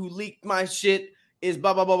person who leaked my shit is,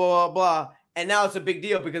 blah, blah, blah, blah, blah, blah. And now it's a big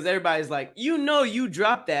deal because everybody's like, you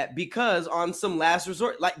dropped that because on some last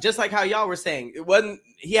resort, like just like how y'all were saying,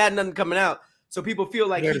 he had nothing coming out. So people feel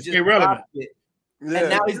like he just dropped it. Yeah. And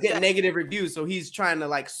now he's getting negative reviews. So he's trying to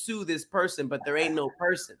like sue this person, but there ain't no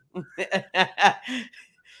person.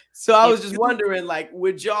 So I was just wondering, like,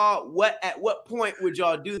 at what point would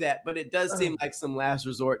y'all do that? But it does seem like some last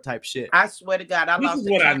resort type shit. I swear to God, this is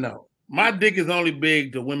what I know. My dick is only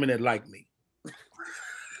big to women that like me.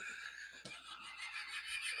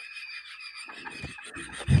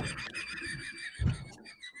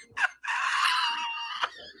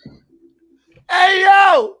 Hey,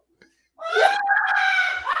 yo!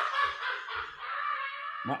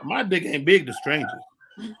 My dick ain't big to strangers.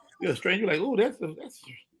 You're a stranger, like, oh, that's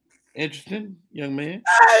interesting, young man.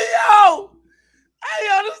 Hey, yo!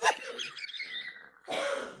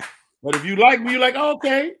 But if you like me, you're like,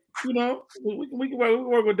 okay, we can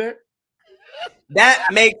work with that. That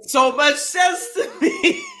makes so much sense to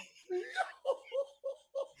me.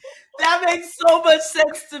 That makes so much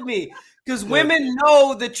sense to me. Because women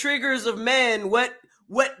know the triggers of men, what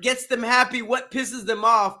gets them happy, what pisses them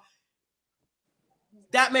off.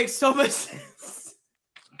 That makes so much sense.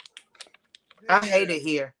 I hate it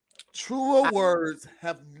here. Truer words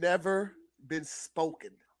have never been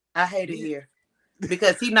spoken. I hate it here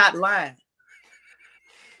because he's not lying.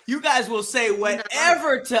 You guys will say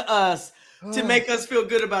whatever to us to make us feel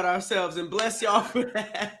good about ourselves, and bless y'all for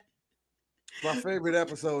that. My favorite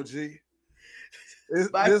episode, G. This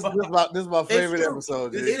is my favorite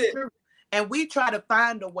episode, G. And we try to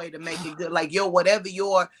find a way to make it good. Like, whatever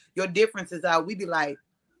your differences are, we be like,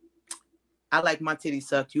 I like my titties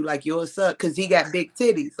sucked. You like yours sucked because he got big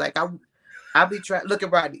titties. Like, I be trying. Look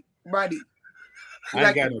at Rodney. I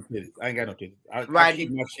ain't got no titties. I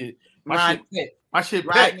keep my shit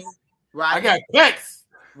Rodney. I got pecs.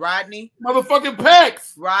 Rodney. Motherfucking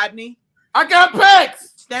pecs. Rodney. I got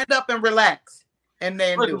pecs. Stand up and relax. And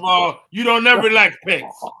then first of all, you don't never relax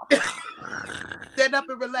pecs. Stand up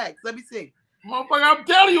and relax. Let me see. Motherfucker, I'm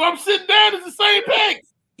telling you, I'm sitting down. It's the same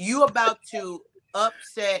pecs. You about to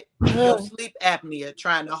upset your sleep apnea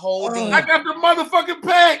trying to hold in. I got the motherfucking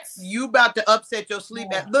pecs. You about to upset your sleep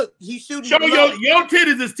apnea. Look, he's shooting. Show your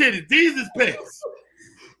titties is titties. These is pecs.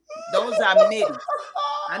 Those are nitties.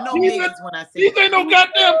 I know niggas when I say these ain't no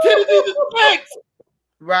goddamn titties. These is pecs.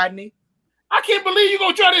 Rodney, I can't believe you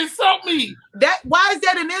gonna try to insult me. Why is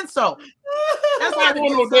that an insult? That's not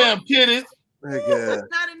one of those damn titties. That's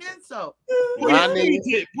not an insult. Pull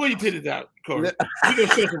your titties out, Corey. We gonna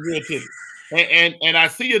show some real titties. And I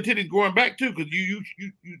see your titties growing back too, because you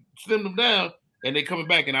slim them down and they coming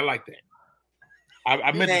back, and I like that.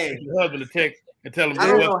 I meant to send your husband a text and tell him. I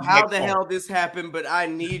don't know how the hell this happened, but I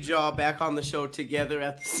need y'all back on the show together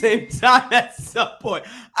at the same time at some point.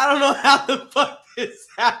 I don't know how the fuck this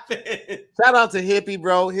happened. Shout out to Hippie,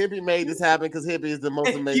 bro. Hippie made this happen because Hippie is the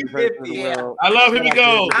most amazing person in the world. I love Hippie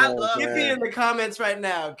Go. I love Hippie in the comments right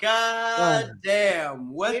now. God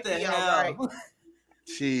damn. What Hippie, the hell? Right.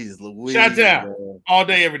 Jeez, Louise. Shout out all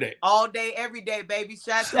day, every day. All day, every day, baby.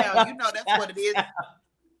 Shout out. You know that's what it is.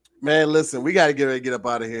 Man, listen, we got to get ready to get up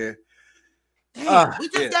out of here. Damn, we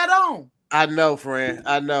just got on. I know, friend.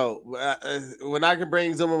 I know. When I can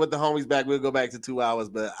bring Zooming with the homies back, we'll go back to 2 hours,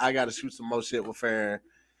 but I got to shoot some more shit with Farron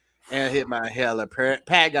and hit my inhaler.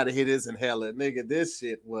 Pat got to hit his inhaler. Nigga, this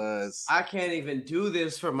shit was... I can't even do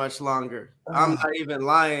this for much longer. I'm not even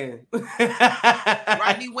lying.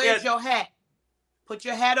 Rodney, where's your hat? Put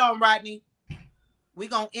your hat on, Rodney. We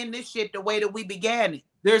gonna end this shit the way that we began it.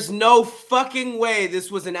 There's no fucking way this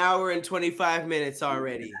was an hour and 25 minutes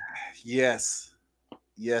already. Yes.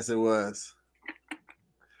 Yes, it was.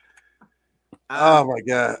 Oh my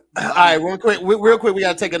god! All right, real quick, we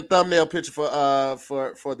gotta take a thumbnail picture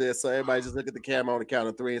for this. So everybody just look at the camera on the count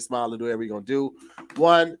of 3 and smile and do whatever we're gonna do.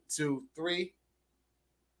 1, 2, 3.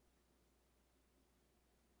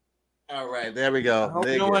 All right, there we go. I hope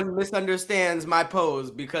no one misunderstands my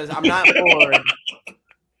pose because I'm not bored.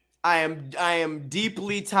 I am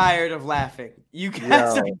deeply tired of laughing. You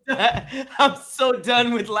guys, I'm so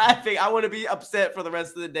done with laughing. I want to be upset for the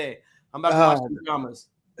rest of the day. I'm about to watch some dramas.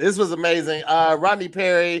 This was amazing. Rodney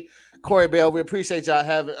Perry, Corey Bell, we appreciate y'all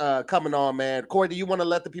having coming on, man. Corey, do you want to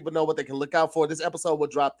let the people know what they can look out for? This episode will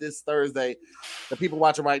drop this Thursday. The people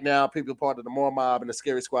watching right now, people part of the More Mob and the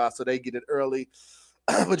Scary Squad, so they get it early.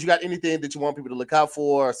 But you got anything that you want people to look out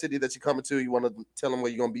for, a city that you're coming to, you want to tell them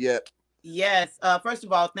where you're going to be at? Yes. First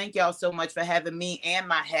of all, thank y'all so much for having me and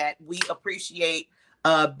my hat. We appreciate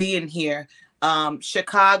being here.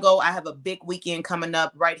 Chicago, I have a big weekend coming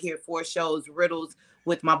up right here, 4 shows, Riddles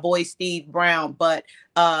with my boy Steve Brown. But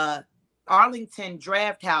Arlington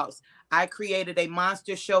Draft House, I created a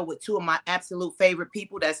monster show with 2 of my absolute favorite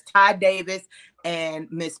people. That's Ty Davis and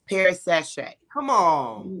Miss Paris Sachet. Come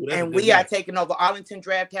on. And we are taking over Arlington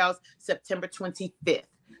Draft House September 25th.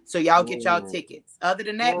 So y'all get y'all tickets. Other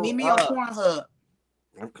than that, meet me on Pornhub.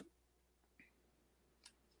 Okay.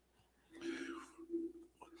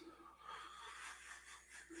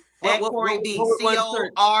 At Corey B.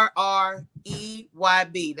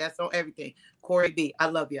 CORREYB. That's on everything. Corey B. I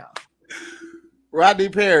love y'all. Rodney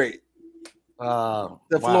Perry.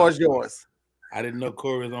 The floor is yours. I didn't know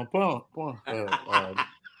Corey was on porn.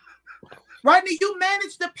 Rodney, you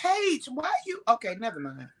manage the page. Why you? Okay, never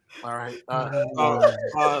mind. All right.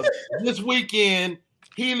 This weekend,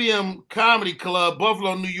 Helium Comedy Club,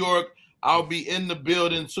 Buffalo, New York. I'll be in the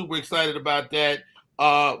building. Super excited about that.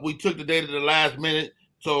 We took the date at the last minute,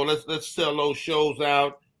 so let's sell those shows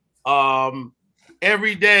out.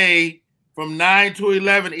 Every day from 9 to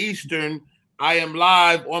 11 Eastern, I am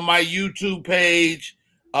live on my YouTube page.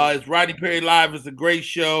 It's Rodney Perry Live. It's a great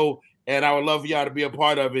show, and I would love for y'all to be a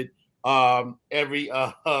part of it. Every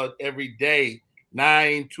day,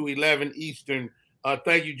 9 to 11 Eastern.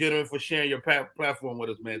 Thank you, gentlemen, for sharing your platform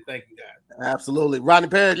with us, man. Thank you, guys. Absolutely. Rodney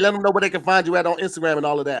Perry, let them know where they can find you at on Instagram and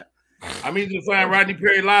all of that. I'm easy to find Rodney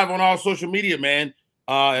Perry Live on all social media, man.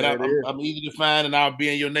 And I'm easy to find, and I'll be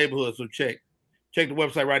in your neighborhood. So check the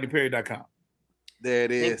website, RodneyPerry.com. There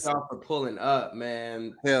it is. Thanks y'all for pulling up,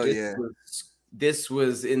 man. Hell yeah. This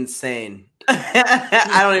was insane.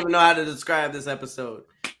 I don't even know how to describe this episode.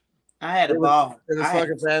 I had a ball. It was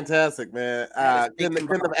fucking fantastic, man. Couldn't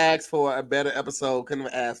have asked for a better episode. Couldn't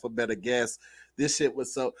have asked for better guests. This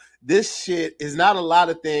shit is not a lot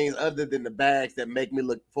of things other than the bags that make me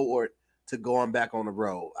look forward to going back on the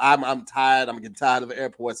road. I'm tired. I'm getting tired of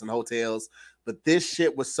airports and hotels. But this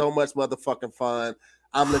shit was so much motherfucking fun.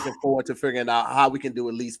 I'm looking forward to figuring out how we can do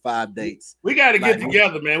at least 5 dates. We got to get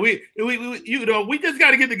together, man. We just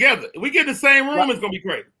got to get together. If we get in the same room, it's gonna be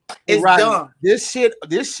great. It's done. This shit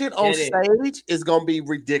on stage is gonna be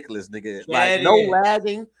ridiculous, nigga. Like no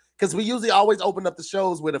lagging, because we usually always open up the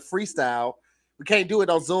shows with a freestyle. We can't do it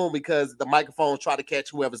on Zoom because the microphones try to catch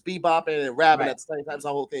whoever's bebopping and rapping at the same time. It's the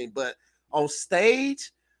whole thing. But on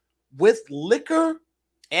stage with liquor,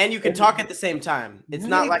 and you can talk at the same time. It's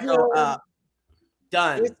not like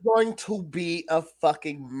done. It's going to be a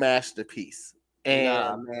fucking masterpiece.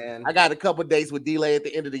 And man, I got a couple of dates with D-Lay at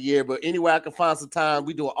the end of the year, but anywhere I can find some time,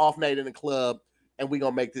 we do an off night in the club, and we're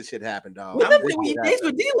gonna make this shit happen, dog. Dates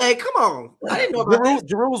with D-Lay? Come on. I didn't know about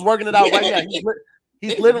Drew was working it out right now.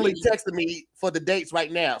 He's literally texting me for the dates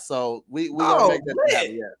right now. So we gonna make that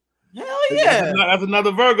happen. Yeah. Hell yeah. That's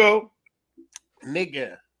another Virgo.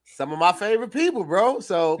 Nigga. Some of my favorite people, bro.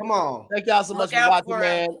 So come on. Thank y'all so much for watching,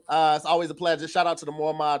 man. It's always a pleasure. Shout out to the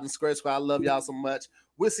More Mod and Square Squad. I love y'all so much.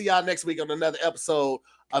 We'll see y'all next week on another episode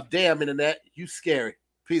of Damn Internet, You Scary.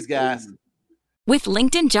 Peace, guys. With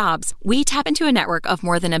LinkedIn Jobs, we tap into a network of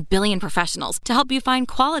more than 1 billion professionals to help you find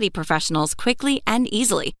quality professionals quickly and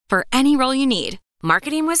easily for any role you need.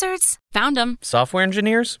 Marketing wizards? Found them. Software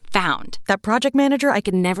engineers? Found. That project manager I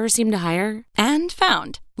could never seem to hire? And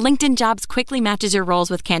found. LinkedIn Jobs quickly matches your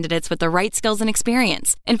roles with candidates with the right skills and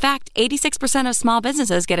experience. In fact, 86% of small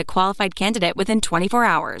businesses get a qualified candidate within 24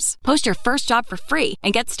 hours. Post your first job for free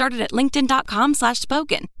and get started at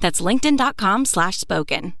linkedin.com/spoken. That's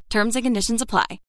linkedin.com/spoken. Terms and conditions apply.